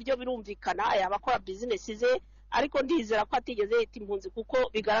businessman byo birumvikana yabakora business ze ariko ndizera ko atigeze yita impunzi kuko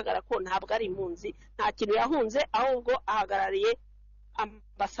bigaragara ko ntabwo ari impunzi nta kintu yahunze ahubwo ahagarariye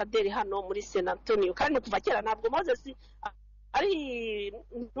ambasaderi hano muri San Antonio kandi kuva kera ntabwo Moses ari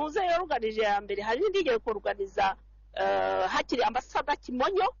ntuze yoruganije ya mbere hari n'indigeye kuruganiza hakiri ambasada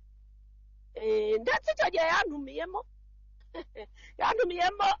Kimonyo ndetse icyo gihe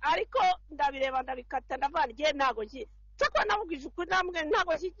yantumiyemo ariko ndabireba ndabikata ndavangiye ntago cyakora nabugije ukuri namwe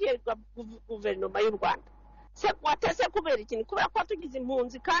ntago kigiye guverinoma y'u Rwanda se watese kubera ikintu kubera ko tugize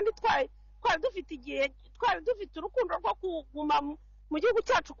impunzi kandi twari dufite igihe twari dufite urukundo rwo kuguma mu gihugu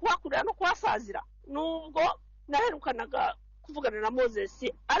cyacu kuhakurira no kuhasazira nubwo naherukanaga kuvugana na Moses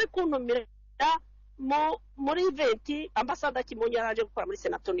ari kuntumira muri event ambasada Kimonyo yaraje gukora muri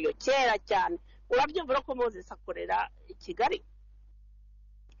San Antonio kera cyane urabyumva ko Moses akorera i Kigali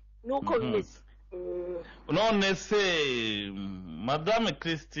nuko bimeze none se madame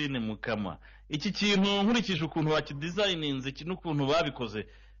Christine Mukama iki kintu nkurikije ukuntu bakidesigninze n'ukuntu babikoze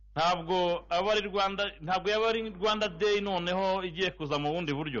ntabwo aba ari Rwanda ntabwo yaba ari Rwanda Day noneho igiye kuza mu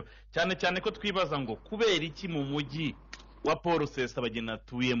bundi buryo cyane cyane ko twibaza ngo kubera iki mu mujyi wa Paul RUSESABAGINA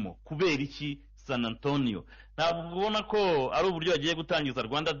atuyemo kubera iki San Antonio ntabwo ubona ko ari uburyo bagiye gutangiza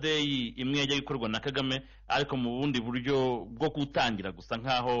Rwanda Day imwe yagiye gukorwa na Kagame ariko mu bundi buryo bwo gutangira gusa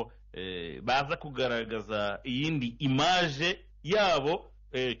nkaho baza kugaragaza iyindi image yabo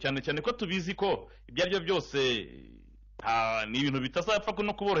cyane cyane ko tubizi ko ibyo ari byo byose ni ibintu bitazapfa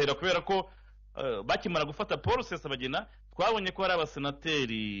no kuborohera kubera ko bakimara gufata Paul RUSESABAGINA twabonye ko hari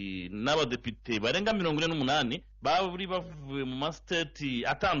abasenateri n'abadepite barenga 48 bari bavuye mu mastate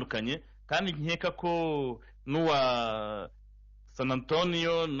atandukanye kandi nkeka ko n'uwa San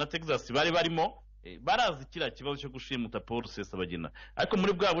Antonio na Texas bari barimo barazi kiriya kibazo cyo gushimuta Paul RUSESABAGINA ariko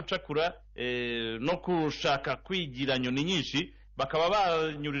muri bwa bucakura no kushaka kwigira nyoni nyinshi bakaba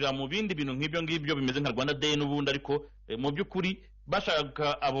banyurira mu bindi bintu nk'ibyo ngibyo bimeze nka Rwanda Day n'ubundi ariko mu by'ukuri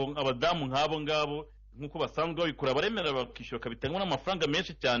bashaka abadamu nk'abo ngabo nk'uko basanzwe babikora baremera bakishyura kabitangwa n'amafaranga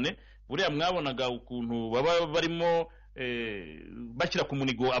menshi cyane buriya mwabonaga ukuntu baba barimo bashyira ku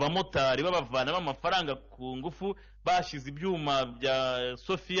munigo abamotari babavana amafaranga ku ngufu bashize ibyuma bya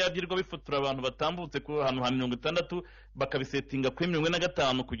Sofia byirwa bifotora abantu batambutse ku hantu ha 60 bakabisetinga kuri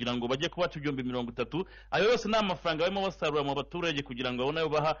 45 kugira ngo bajye kubaca ibyombe 30 ayo yose ni amafaranga barimo basarura mu baturage kugira ngo abone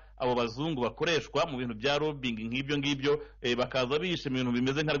baha abo bazungu bakoreshwa mu bintu bya lobbying nk'ibyo ngibyo bakaza bishe mu bintu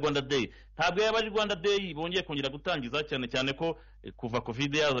bimeze nka Rwanda Day ntabwo yaba ari Rwanda Day bongeye kongera gutangiza cyane cyane ko kuva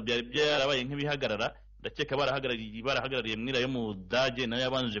covid yaza byarabaye nk'ibihagarara ndakeka barahagarariye mwira yo mu Dage nayo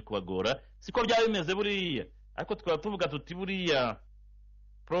yabanje kubagora siko byaba bimeze buriya ariko twaba tuvuga tuti buriya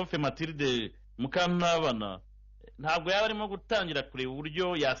Prof Mathilde Mukantabana ntabwo yaba arimo gutangira kureba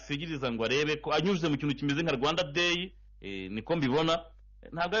uburyo yasigiriza ngo arebe ko anyuze mu kintu kimeze nka Rwanda Day niko mbibona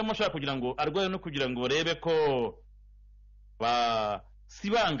ntabwo arimo ashaka kugira ngo arwaye no kugira ngo arebe ko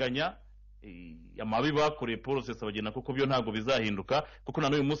basibanganya amabi bakoreye Paul RUSESABAGINA kuko byo ntabwo bizahinduka kuko na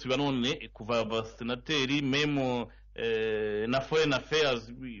n'uyu munsi banone kuva abasenateri memo na foreign affairs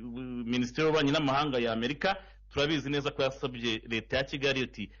ministeri y'ububanyi n'amahanga ya Amerika turabizi neza ko yasabye leta ya Kigali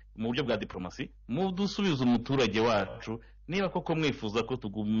ati mu buryo bwa diplomasi mu dusubiza umuturage wacu niba koko mwifuza ko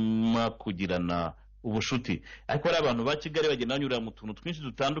tuguma kugirana ubushuti ariko ari abantu ba Kigali bagenda banyura mu tuntu twinshi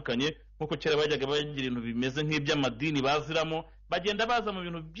dutandukanye nkuko kera bajyaga bagira ibintu bimeze nk'iby'amadini baziramo bagenda baza mu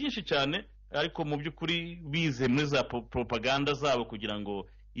bintu byinshi cyane ariko mu by'ukuri bize muri za propaganda zabo kugira ngo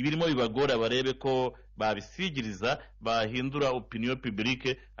ibirimo bibagora barebe ko babisigiriza bahindura opinion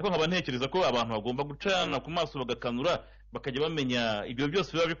publique ariko nkaba ntekereza ko abantu bagomba gucana ku maso bagakanura bakajya bamenya ibyo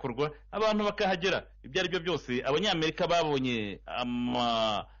byose biba bikorwa abantu bakahagera ibyo ari byo byose abanyamerika babonye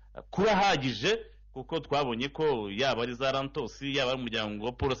kurahagije kuko twabonye ko yaba ari za Rantosi yaba ari umuryango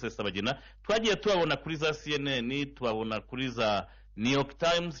wa Paul RUSESABAGINA twagiye tubabona kuri za CNN tubabona kuri za New York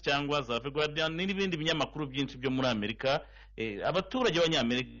Times cyangwa za The Guardian n'ibindi binyamakuru byinshi byo muri Amerika abaturage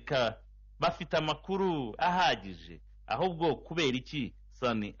b'abanyamerika bafite amakuru ahagije ahubwo kubera iki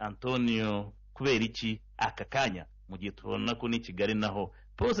San Antonio kubera iki aka kanya mu gihe tubona ko ni Kigali naho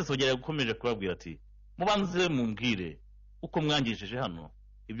Paul RUSESABAGINA gukomeje kubabwira ati mubanze mumbwire uko mwangejeje hano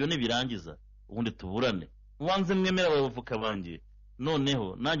ibyo nibirangiza ubundi tuburane mubanze mwemera abavuka banjye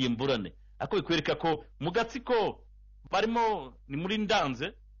noneho nanjye mburane ako bikwereka ko mu gatsiko barimo ni muri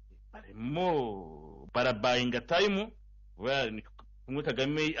ndanze barimo barabayinga time kumwe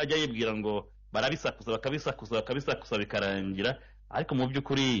Kagame ajya yibwira ngo barabisakuza bakabisakuza bikarangira ariko mu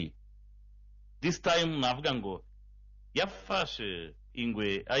by'ukuri this time navuga ngo yafashe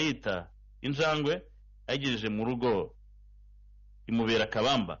ingwe ayita injangwe ayigejeje mu rugo imubera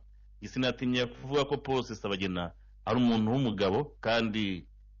kabamba gisinatinya kuvuga ko Paul RUSESABAGINA ari umuntu w'umugabo kandi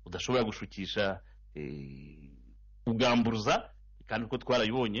udashobora gushukisha ugamburuza kandi ko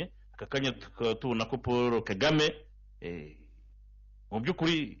twarayibonye akakanya tubona ko Paul Kagame mu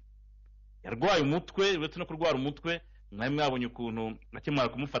by'ukuri yarwaye umutwe uretse no kurwara umutwe mwabonye ukuntu nakimara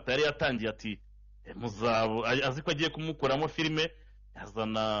kumufata yari yatangiye ati muzabo azi ko agiye kumukoramo filime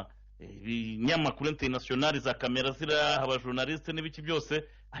yazana ibinyamakuru international za kamera zira abajournaliste n'ibiki byose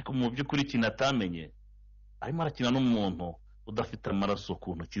ariko mu by'ukuri kinatamenye arimo arakina n'umuntu udafite amaraso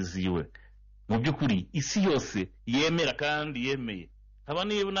ku ntoki ziwe mu by'ukuri isi yose yemera kandi yemeye aba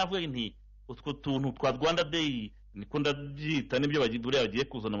niba navuga nti utwo tuntu twa Rwanda Day niko ndabyita nibyo bagiye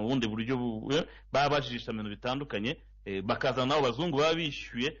kuzana mu bundi buryo babajisha ibintu bitandukanye bakazana nabo bazungu baba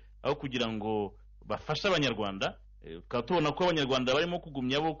bishyuye aho kugira ngo bafashe abanyarwanda tukatubona ko abanyarwanda barimo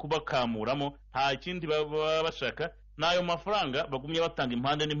kugumya bo kubakamuramo nta kindi baba bashaka n'ayo mafaranga bagumye batanga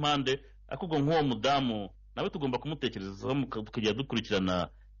impande n'impande akubwo nk'uwo mudamu nawe tugomba kumutekerezaho tukajya dukurikirana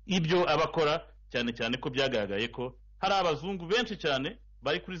ibyo abakora cyane cyane ko byagaragaye ko hari abazungu benshi cyane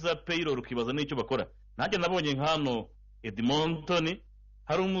bari kuri za payroll ukibaza n'icyo bakora nanjye nabonye nk'hano Edmonton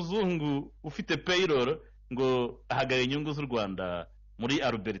hari umuzungu ufite payroll ngo ahagara inyungu z'u Rwanda muri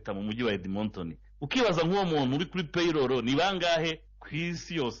Alberta mu mujyi wa Edmonton ukibaza nk'uwo muntu uri kuri payroll ni bangahe ku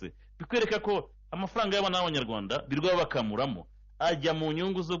isi yose bikwereka ko amafaranga y'abana b'abanyarwanda birwa bakamuramo ajya mu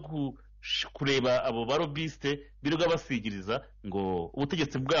nyungu zo kureba abo barobiste birwa basigiriza ngo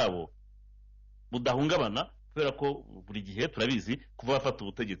ubutegetsi bwabo budahungabana kubera ko buri gihe turabizi kuva bafata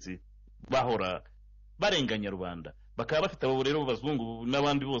ubutegetsi bahora barenganya rubanda bakaba bafite abo rero bazungu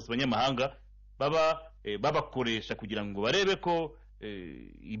n'abandi bose banyamahanga babakoresha kugira ngo barebe ko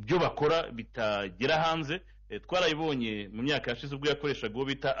ibyo bakora bitagera hanze twarayibonye mu myaka yashize ubwo yakoreshaga uwo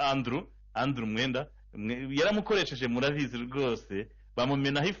bita Andrew Mwenda yaramukoresheje murabizi rwose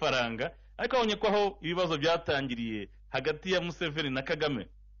bamumenaho ifaranga ariko abonye ko aho ibibazo byatangiriye hagati ya Museveni na Kagame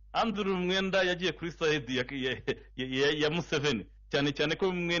Andrew Mwenda yagiye kuri side ya Museveni cyane cyane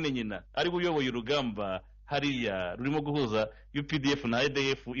ko mwene nyina ari uyoboye urugamba hariya rurimo guhuza UPDF na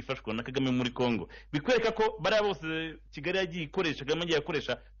ADF ifashwa na Kagame muri Kongo bikwereka ko bari bose Kigali yagiye ikoresha Kagame yagiye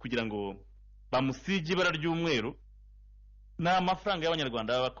akoresha kugira ngo bamusige ibara ry'umweru na mafaranga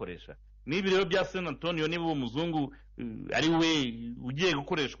y'abanyarwanda babakoresha nibi rero bya San Antonio niba uwo muzungu ari we ugiye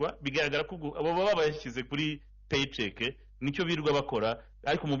gukoreshwa bigaragara ko abo baba bayashyize kuri paycheck nicyo birwa bakora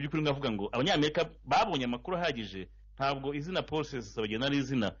ariko mu by'ukuri ngavuga ngo abanyamerika babonye amakuru ahagije ntabwo izina Paul RUSESABAGINA ari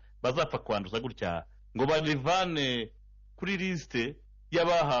izina bazapfa kwanduza gutya ngo barivane kuri liste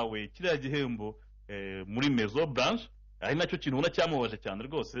y'abahawe kiriya gihembo muri Maison Blanche ari nacyo kintu ubona cyamubaje cyane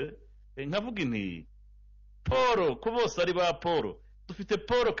rwose nkavuga inti Paul ko bose ari ba Paul dufite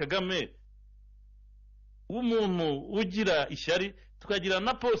Paul Kagame umuntu ugira ishyari tukagira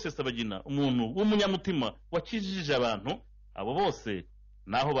na Paul RUSESABAGINA umuntu w'umunyamutima wakijije abantu abo bose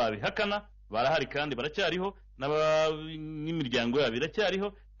naho babihakana barahari kandi baracyariho n'imiryango yabo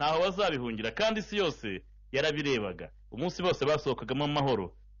iracyariho ntaho bazabihungira kandi isi yose yarabirebaga umunsi bose basohokagamo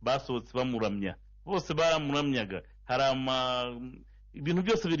amahoro basohotse bamuramya bose baramuramyaga hari ibintu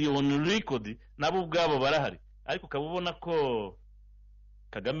byose biri on record nabo ubwabo barahari ariko ukabona ko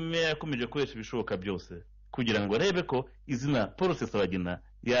Kagame yakomeje gukoresha ibishoboka byose kugira ngo arebe ko izina Paul RUSESABAGINA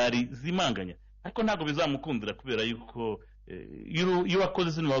yari zimanganya ariko ntabwo bizamukundira kubera yuko iyo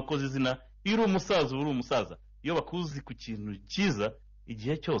wakoze izina iyo uri umusaza uri umusaza iyo bakuzi ku kintu cyiza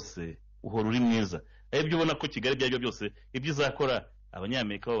igihe cyose uhora uri mwiza ibyo ubona ko Kigali byaryo byose ibyo izakora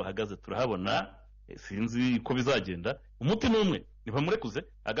abanyamerika bahagaze turahabona sinzi uko bizagenda umuti n'umwe ntibamurekuze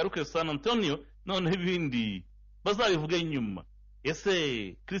agaruke San Antonio noneho ibindi bazabivuga inyuma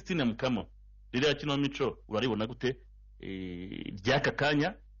ese Christine Mukama ririya kinamico uraribona gute ry'aka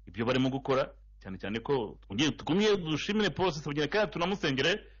kanya ibyo barimo gukora cyane cyane ko tugumye dushimire Paul RUSESABAGINA kandi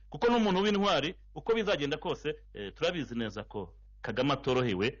tunamusengere kuko n'umuntu w'intwari uko bizagenda kose turabizi neza ko Kagame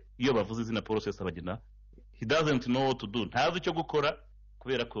atorohewe iyo bavuze izina Paul RUSESABAGINA he doesn't know what to do ntazi icyo gukora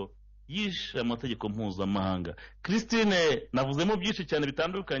kubera ko yishe amategeko mpuzamahanga Christine navuzemo byinshi cyane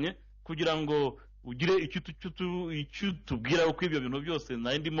bitandukanye kugira ngo ugire icyo tubwira uko ibyo bintu byose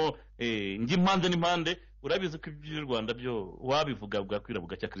nari ndimo njye impande n'impande urabizi ko iby'u Rwanda byo wabivuga bwakwira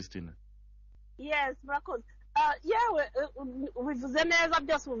bugacya Christine. Yes, murakoze. Yewe ubivuze neza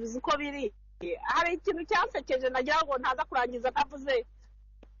byose ubivuze uko biri. Hari ikintu cyansekeje nagira ngo ntaza kurangiza ntavuze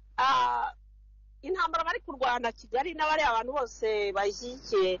intambara bari kurwana Kigali n'abari abantu bose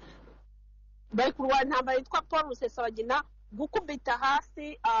bashyigikiye bari kurwana intambara yitwa Paul RUSESABAGINA gukubita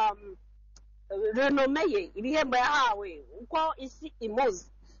hasi renome ye ibihembo yahawe uko isi imuzi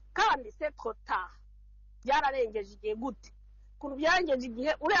kandi c'est trop tard byararengeje igihe gute kuntu byarengeje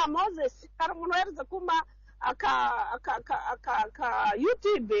igihe uriya Moses hari umuntu yavuze kuma aka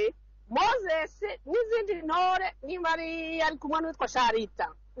YouTube Moses n'izindi ntore niba ari kumwe n'uwitwa Sharita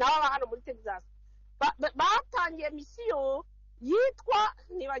nabo aba hano muri Texas batangiye misiyo yitwa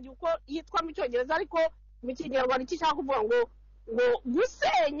nibagiye uko yitwa mu Cyongereza ariko mu Kinyarwanda cyishaka kuvuga ngo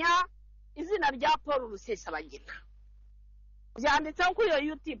gusenya izina rya Paul RUSESABAGINA byanditseho kuri iyo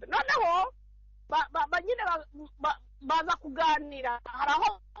YouTube noneho nyine baza kuganira hari aho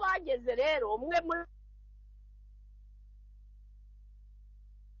bageze rero umwe muri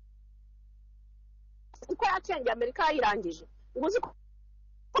uko yacengeye Amerika yayirangije ngo uzi ko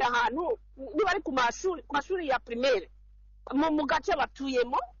ahantu niba ari ku mashuri ya primaire mu gace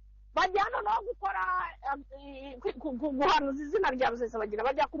batuyemo bajyana no gukora guhanuza izina rya RUSESABAGINA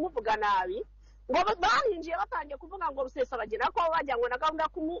bajya kumuvuga nabi ngo bahinjiye batangiye kuvuga ngo RUSESABAGINA ko bajyanywe na gahunda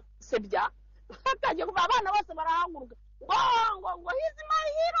kumusebya batangiye kuvuga abana bose barahaguruka ngo he's my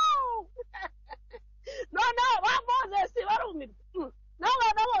hero noneho ba Moses barumirwa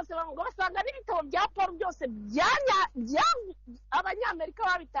n'abana bose ngo basanga n'ibitabo bya Paul byose abanyamerika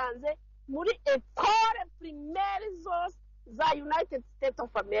babitanze muri école primaire zose za United States of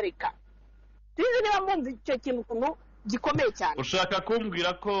America. Tizi niba mwumva icyo kintu kuno gikomeye cyane. Ushaka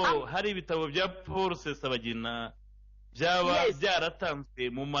kumbwira ko hari ibitabo bya Paul RUSESABAGINA byaba byaratanzwe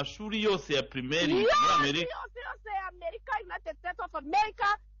mu mashuri yose ya primaire muri Amerika. Yose ya America, United States of America,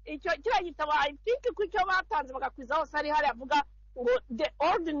 icyo kira gitabo I think ko icyo batanze bagakwiza hose hari avuga ngo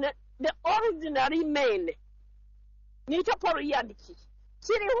the ordinary man. Nicyo Paul yandikiye.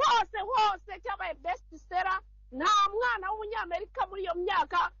 Kiri hose cyabaye best seller nta mwana w'umunyamerika muri iyo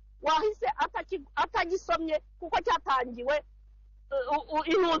myaka wahise atagisomye kuko cyatangiwe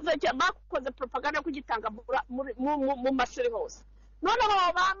inuze bakoze propaganda yo kugitanga mu mashuri hose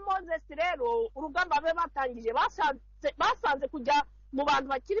noneho ba Moses rero urugamba be batangije basanze kujya mu bantu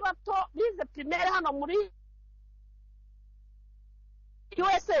bakiri bato bize primaire hano muri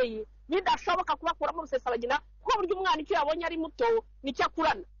USA bidashoboka kubakuramo RUSESABAGINA kuko buryo umwana icyo yabonye ari muto nicyo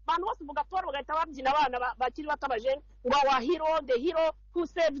akurana abantu bose vuga Paul bagahita babyina abana bakiri batabajene ngo wa hero the hero who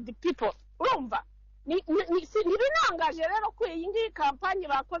saved the people urumva ntibinangaje rero ko iyi ngiyi kampanye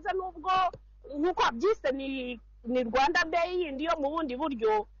bakoze nubwo nk'uko byise ni Rwanda Day yindi yo mu bundi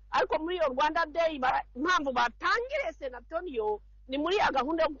buryo ariko muri iyo Rwanda Day impamvu batangire Senatoriyo ni muri ya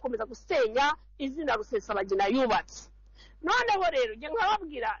gahunda yo gukomeza gusenya izina RUSESABAGINA yubatse noneho rero nge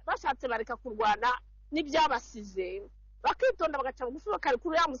nkababwira bashatse bareka kurwana n'ibyabasize bakitonda bagaca bugufi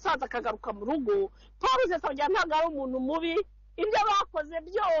bakarikuru ya musaza akagaruka mu rugo Paul RUSESABAGINA ntabwo ari umuntu mubi ibyo bakoze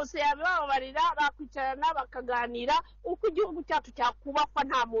byose yabibabarira bakwicarana bakaganira uko igihugu cyacu cyakubakwa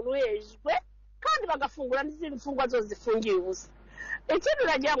nta muntu hejwe kandi bagafungura n'izindi mfungwa zose zifungiye ubusa ikindi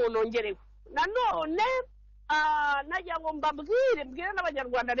nagira ngo nongereho nanone nagira ngo mbabwire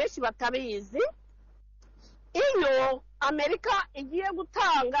n'abanyarwanda benshi batabizi iyo Amerika igiye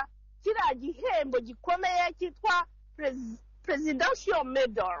gutanga kiriya gihembo gikomeye cyitwa presidential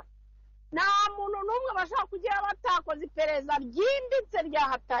medal nta muntu n'umwe bashaka kugira batakoze iperereza ryimbitse rya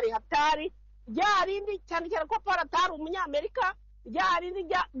hatari ryarindi cyane cyane ko Paul atari umunyamerika ryarindi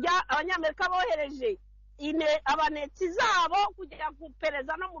abanyamerika bohereje abanetsi zabo kujya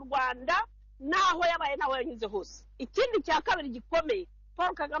guperereza no mu Rwanda naho yabaye naho yanyuze hose ikindi cya kabiri gikomeye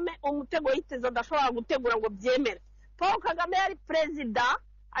Paul Kagame umutego yiteze adashobora gutegura ngo byemere Paul Kagame yari perezida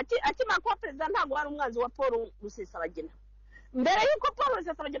akimara kuba perezida ntabwo ari umwanzi wa Paul RUSESABAGINA mbere yuko Paul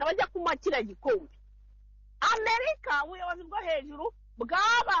RUSESABAGINA bajya kumakira gikombe Amerika ubuyobozi bwo hejuru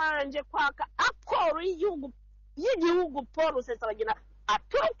bwabanje kwaka akoro y'igihugu Paul RUSESABAGINA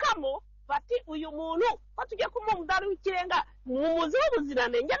aturukamo bati uyu muntu batujye kumuha umudari w'ikirenga mu muzi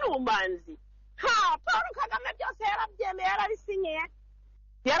w'ubuziranenge n'ubumanzi Paul Kagame byose yarabisinyiye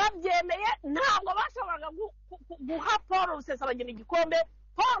yarabyemeye ntabwo bashoboraga guha Paul RUSESABAGINA igikombe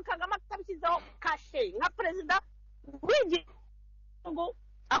Paul Kagame atabishyizeho kashe nka perezida w'igihugu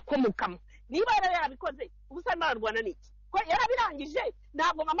akomokamo niba rero yarabikoze ubusa n'abarwana n'iki ko yarabirangije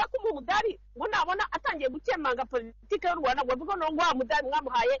ntabwo mama kumumudari ngo nabona atangiye gukemanga politike y'u Rwanda ngo vuga no ngwa mudari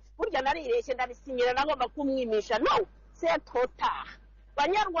mwamuhaye burya narireshye ndabisinyira nagomba kumwimisha no c'est trop tard.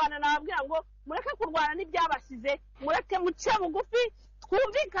 Banyarwanda nababwira ngo mureke kurwana n'ibyabasize mureke muce bugufi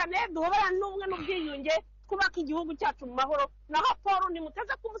twumvikane duhobera n'umwe n'ubwiyunge twubaka igihugu cyacu mu mahoro naho Paul ni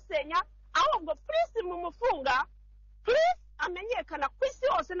muteze kumusenya ahubwo Prince mu mufunga Prince amenyekana ku isi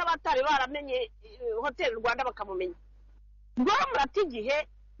hose n'abatari baramenye Hotel Rwanda bakamumenya ngo murati igihe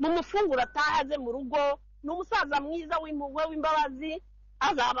mu mufungura atahaze mu rugo n'umusaza mwiza w'impuhwe w'imbabazi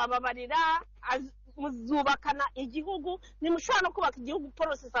azabababarira muzubakana igihugu nimushaka no kubaka igihugu Paul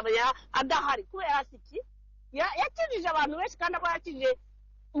RUSESABAGINA adahari kubera iki yakijije abantu benshi kandi abakije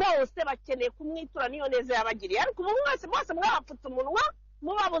bose bakeneye kumwitura niyo neza yabagiriye ariko ubu mwese bose mwabapfutse umunwa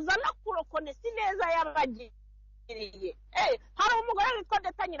mubabuza no kurokonesa neza yabagiriye hari umugore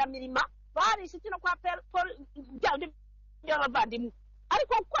witwa Nyiramirima barishe kino kwa Paul by'abavandimwe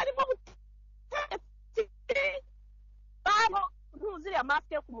ariko ko arimo babo ntuziriya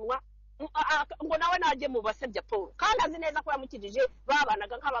maske yo ku munwa ngo nawe najye mu basebya Paul kandi azi neza ko yamukijije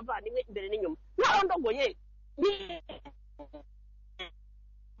babanaga nk'abavandimwe imbere n'inyuma narondogoye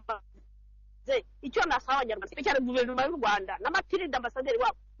icyo nasaba abanyarwanda cyane guverinoma y'u Rwanda n'amatirida ambasaderi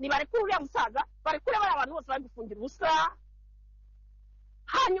wabo ni bari kuri uriya musaza bari kuri abantu bose bari gufungira ubusa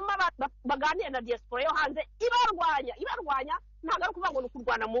hanyuma baganire na diaspora yo hanze ibarwanya ntabwo ari kuvuga ngo ni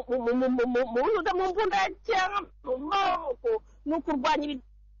ukurwana mu mbunda cyangwa mu maboko ni ukurwanya bibi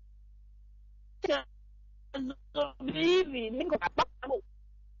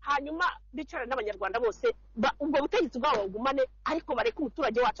hanyuma bicara n'abanyarwanda bose ubwo butegetsi bwabo bugumane ariko bareke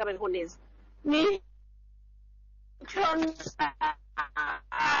umuturage wacu abeho neza ni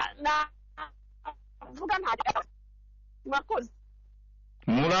vuga nta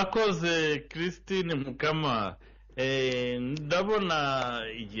murakoze Christine Mukama. Ndabona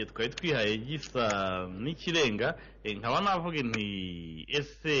igihe twari twihaye gisa n'ikirenga nkaba navuga nti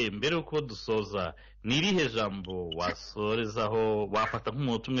ese mbere uko dusoza ni irihe jambo wasorezaho wafata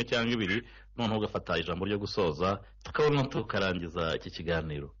nk'umunota umwe cyangwa ibiri noneho ugafata ijambo ryo gusoza tukabona tukarangiza iki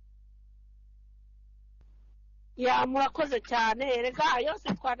kiganiro. Ya murakoze cyane rega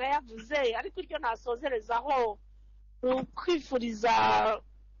yose twanayavuze ariko iryo nasozerezaho kwifuriza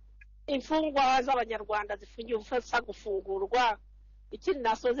imfungwa z'abanyarwanda zifungiye ubusa gufungurwa ikindi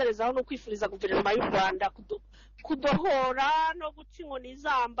nasozerezaho no kwifuriza guverinoma y'u Rwanda kudohora no guca inkoni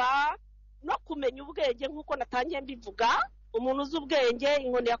zamba no kumenya ubwenge nk'uko natangiye mbivuga umuntu uzi ubwenge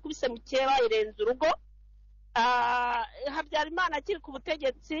inkoni yakubise mu kera irenze urugo. Habyarimana akiri ku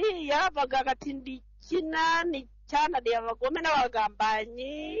butegetsi yaravuga ati ndikina ni cyananiye abagome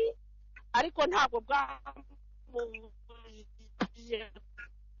n'abagambanyi ariko ntabwo bwamubujije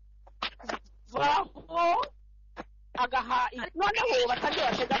vaho agaha noneho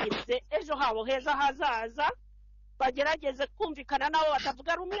batajya bateganyirize ejo habo heza hazaza bagerageze kumvikana nabo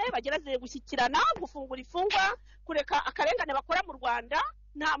batavuga rumwe bagerageze gushyikirana gufungura ifungwa kureka akarengane bakora mu Rwanda.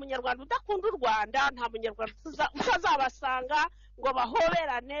 Nta munyarwanda udakunda u Rwanda nta munyarwanda utazabasanga ngo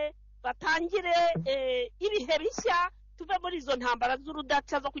bahoberane batangire ibihe bishya tuve muri izo ntambara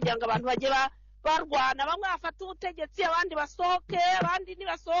z'urudaca zo kugira ngo abantu bajye barwana bamwe bafata ubutegetsi abandi basohoke abandi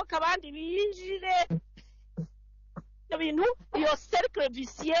nibasohoka abandi binjire ibintu iyo cercle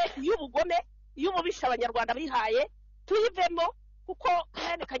vicieux y'ubugome y'ububisha abanyarwanda bihaye tuyivemo kuko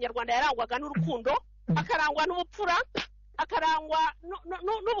mwene Kanyarwanda yarangwaga n'urukundo akarangwa n'ubupfura akarangwa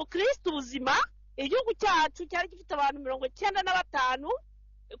n'ubukristo ubuzima. Igihugu cyacu cyari gifite abantu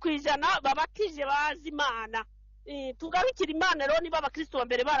 95% babatije bazi Imana. Tugarukira Imana rero niba abakristo ba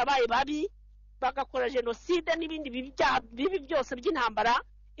mbere barabaye babi bagakora genocide n'ibindi bibi byose by'intambara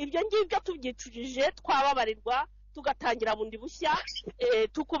ibyo ngibyo tubyicujije twababarirwa tugatangira bundi bushya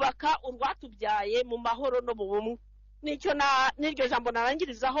tukubaka urwatubyaye mu mahoro no mu bumwe. Nicyo n'iryo jambo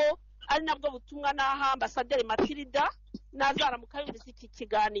narangirizaho ari nabwo butumwa naha Ambasaderi Matilda nazaramuka yumvise iki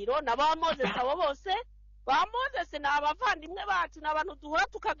kiganiro na Moses abo bose ba Moses ni abavandimwe bacu n'abantu duhora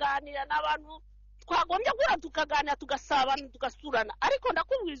tukaganira n'abantu twagombye gura tukaganira tugasabana tugasurana ariko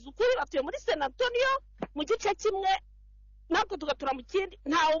ndakubwiza ukuri batuye muri San Antonio mu gice kimwe nako tugatura mu kindi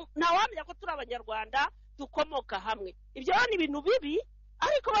nta wamenya ko turi abanyarwanda dukomoka hamwe. Ibyo ni ibintu bibi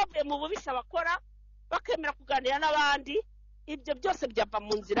ariko bavuye mu bubisha bakora bakemera kuganira n'abandi ibyo byose byava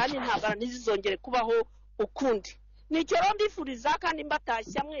mu nzira n'intambara ntizizongere kubaho ukundi. Nicyo rero mbifuriza kandi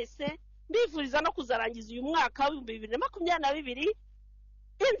mbatashya mwese mbifuriza no kuzarangiza uyu mwaka wa 2022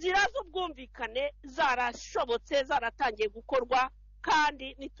 inzira z'ubwumvikane zarashobotse zaratangiye gukorwa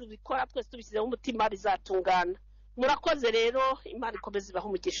kandi nitubikora twese tubishyizeho umutima bizatungana. Murakoze rero Imana ikomeze ibahe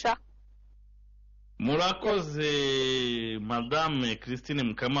umugisha. murakoze Madame Christine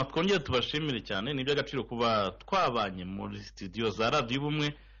Mukama, twongeye tubashimire cyane, ni by'agaciro kuba twabanye muri studio za Radio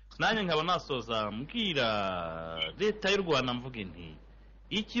Ubumwe. Nanjye nkaba nasoza mbwira leta y'u Rwanda mvuge nti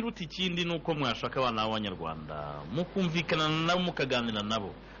ikiruta ikindi nuko mwashaka abana b'Abanyarwanda mukumvikana nabo mukaganira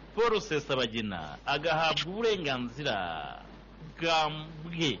nabo. Paul RUSESABAGINA agahabwa uburenganzira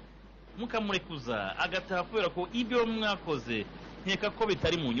bwe mukamurekuza agataha kubera ko ibyo mwakoze nkeka ko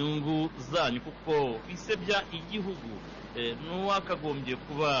bitari mu nyungu zanyu, kuko bisebya igihugu. N'uwakagombye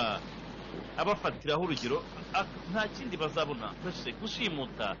kuba abafatiraho urugero, nta kindi bazabona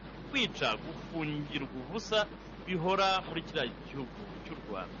gushimuta, kwica, gufungirwa ubusa bihora muri kiriya gihugu cy'u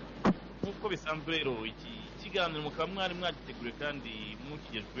Rwanda. Nk'uko bisanzwe rero iki kiganiro mukaba mwari mwagiteguriye kandi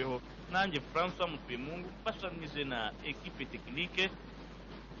mukigejweho nanjye François Mutuyemo mfashanije na equipe technique.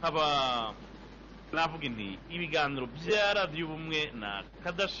 Haba navuga nti ibiganiro bya Radio Ubumwe na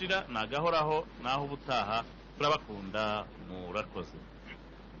kadashira na gahoraho, naho ubutaha turabakunda, murakoze.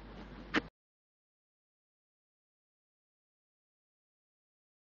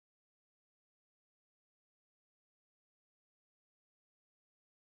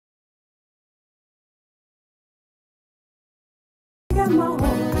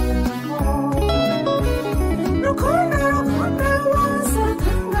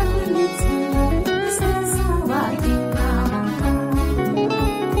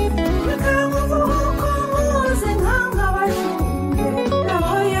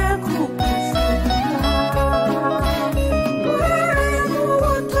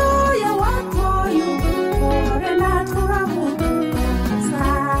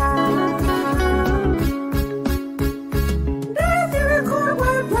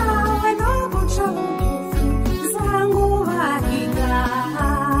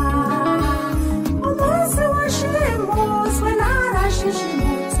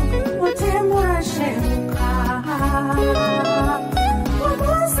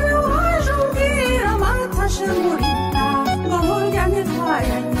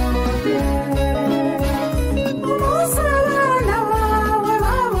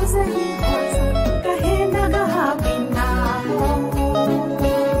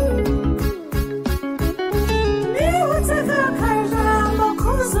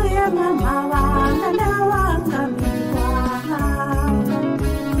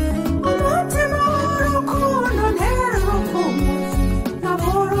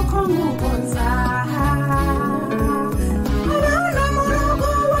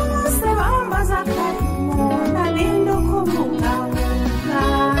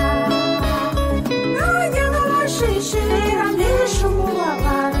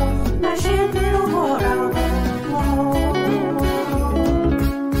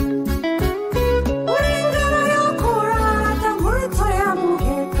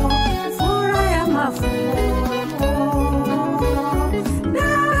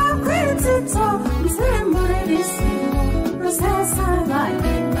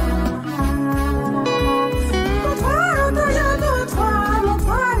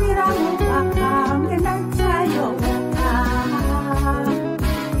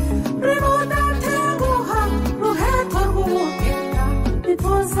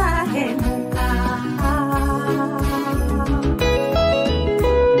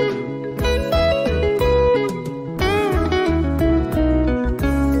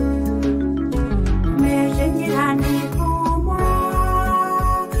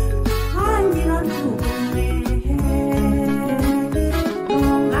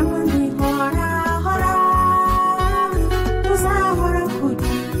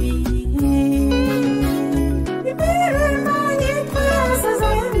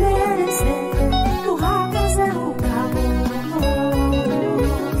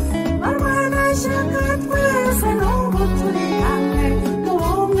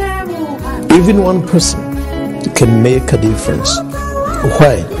 Even one person can make a difference.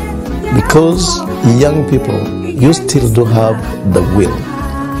 Why? Because young people, you still do have the will,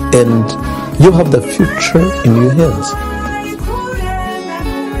 and you have the future in your hands.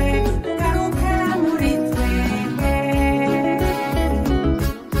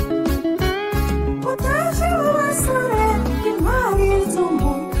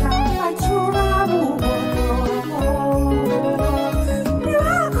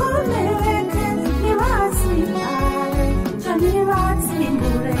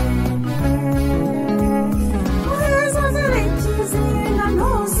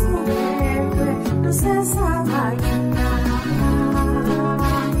 Izina Rya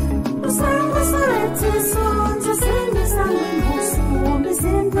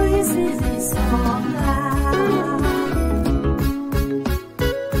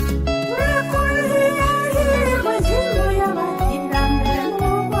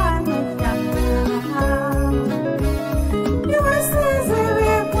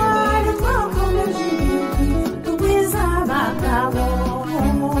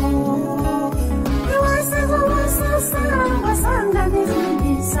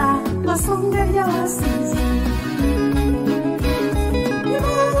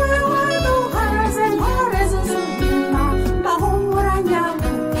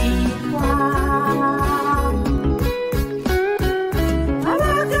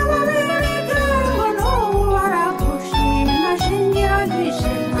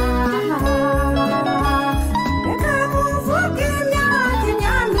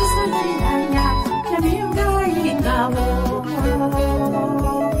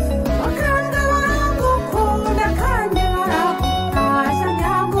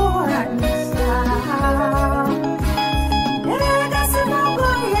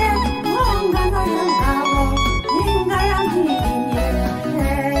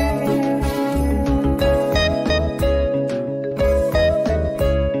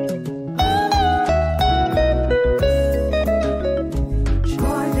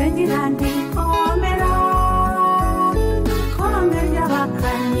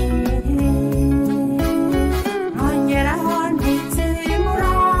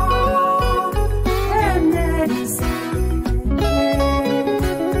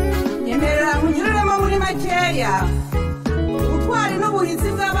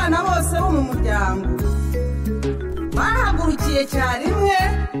icyarimwe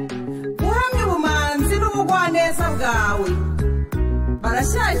uhamye ubumanzi n'ubugwaneza bwawe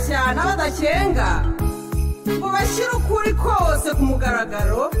barashyashyana badakenga ngo bashyire ukuri kose ku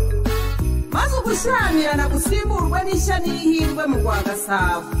mugaragaro maze ugushyamirana gusimburwe n'ishya n'ihirwe mu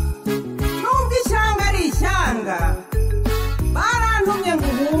Rwagasabo nubwo ishyanga ari ishyanga barantumye ngo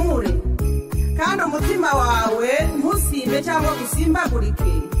uhumure kandi umutima wawe ntusimbe cyangwa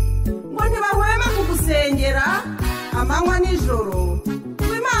gusimbagurike ngo ntibahweme kugusengera amanywa nijoro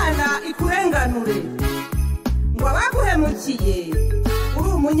ngo Imana ikurenganure ngo abaguhemukiye uri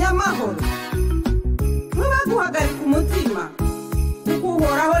umunyamahoro ntubaguhagarike umutima kuko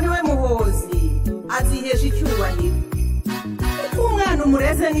uhoraho niwe muhozi azihesha icyubahiro kuko umwana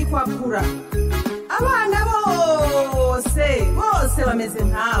umureze niko akura abana bose bameze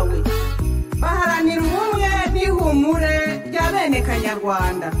nkawe baharanira ubumwe n'ihumure rya bene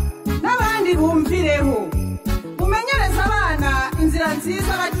Kanyarwanda n'abandi bumvireho umenyereza abana inzira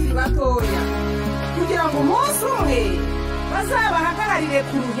nziza bakiri batoya kugira ngo umunsi umwe bazabahagararire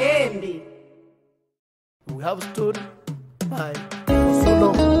ku ruhembe. We have stood by for so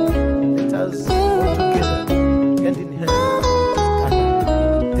long. Let us work together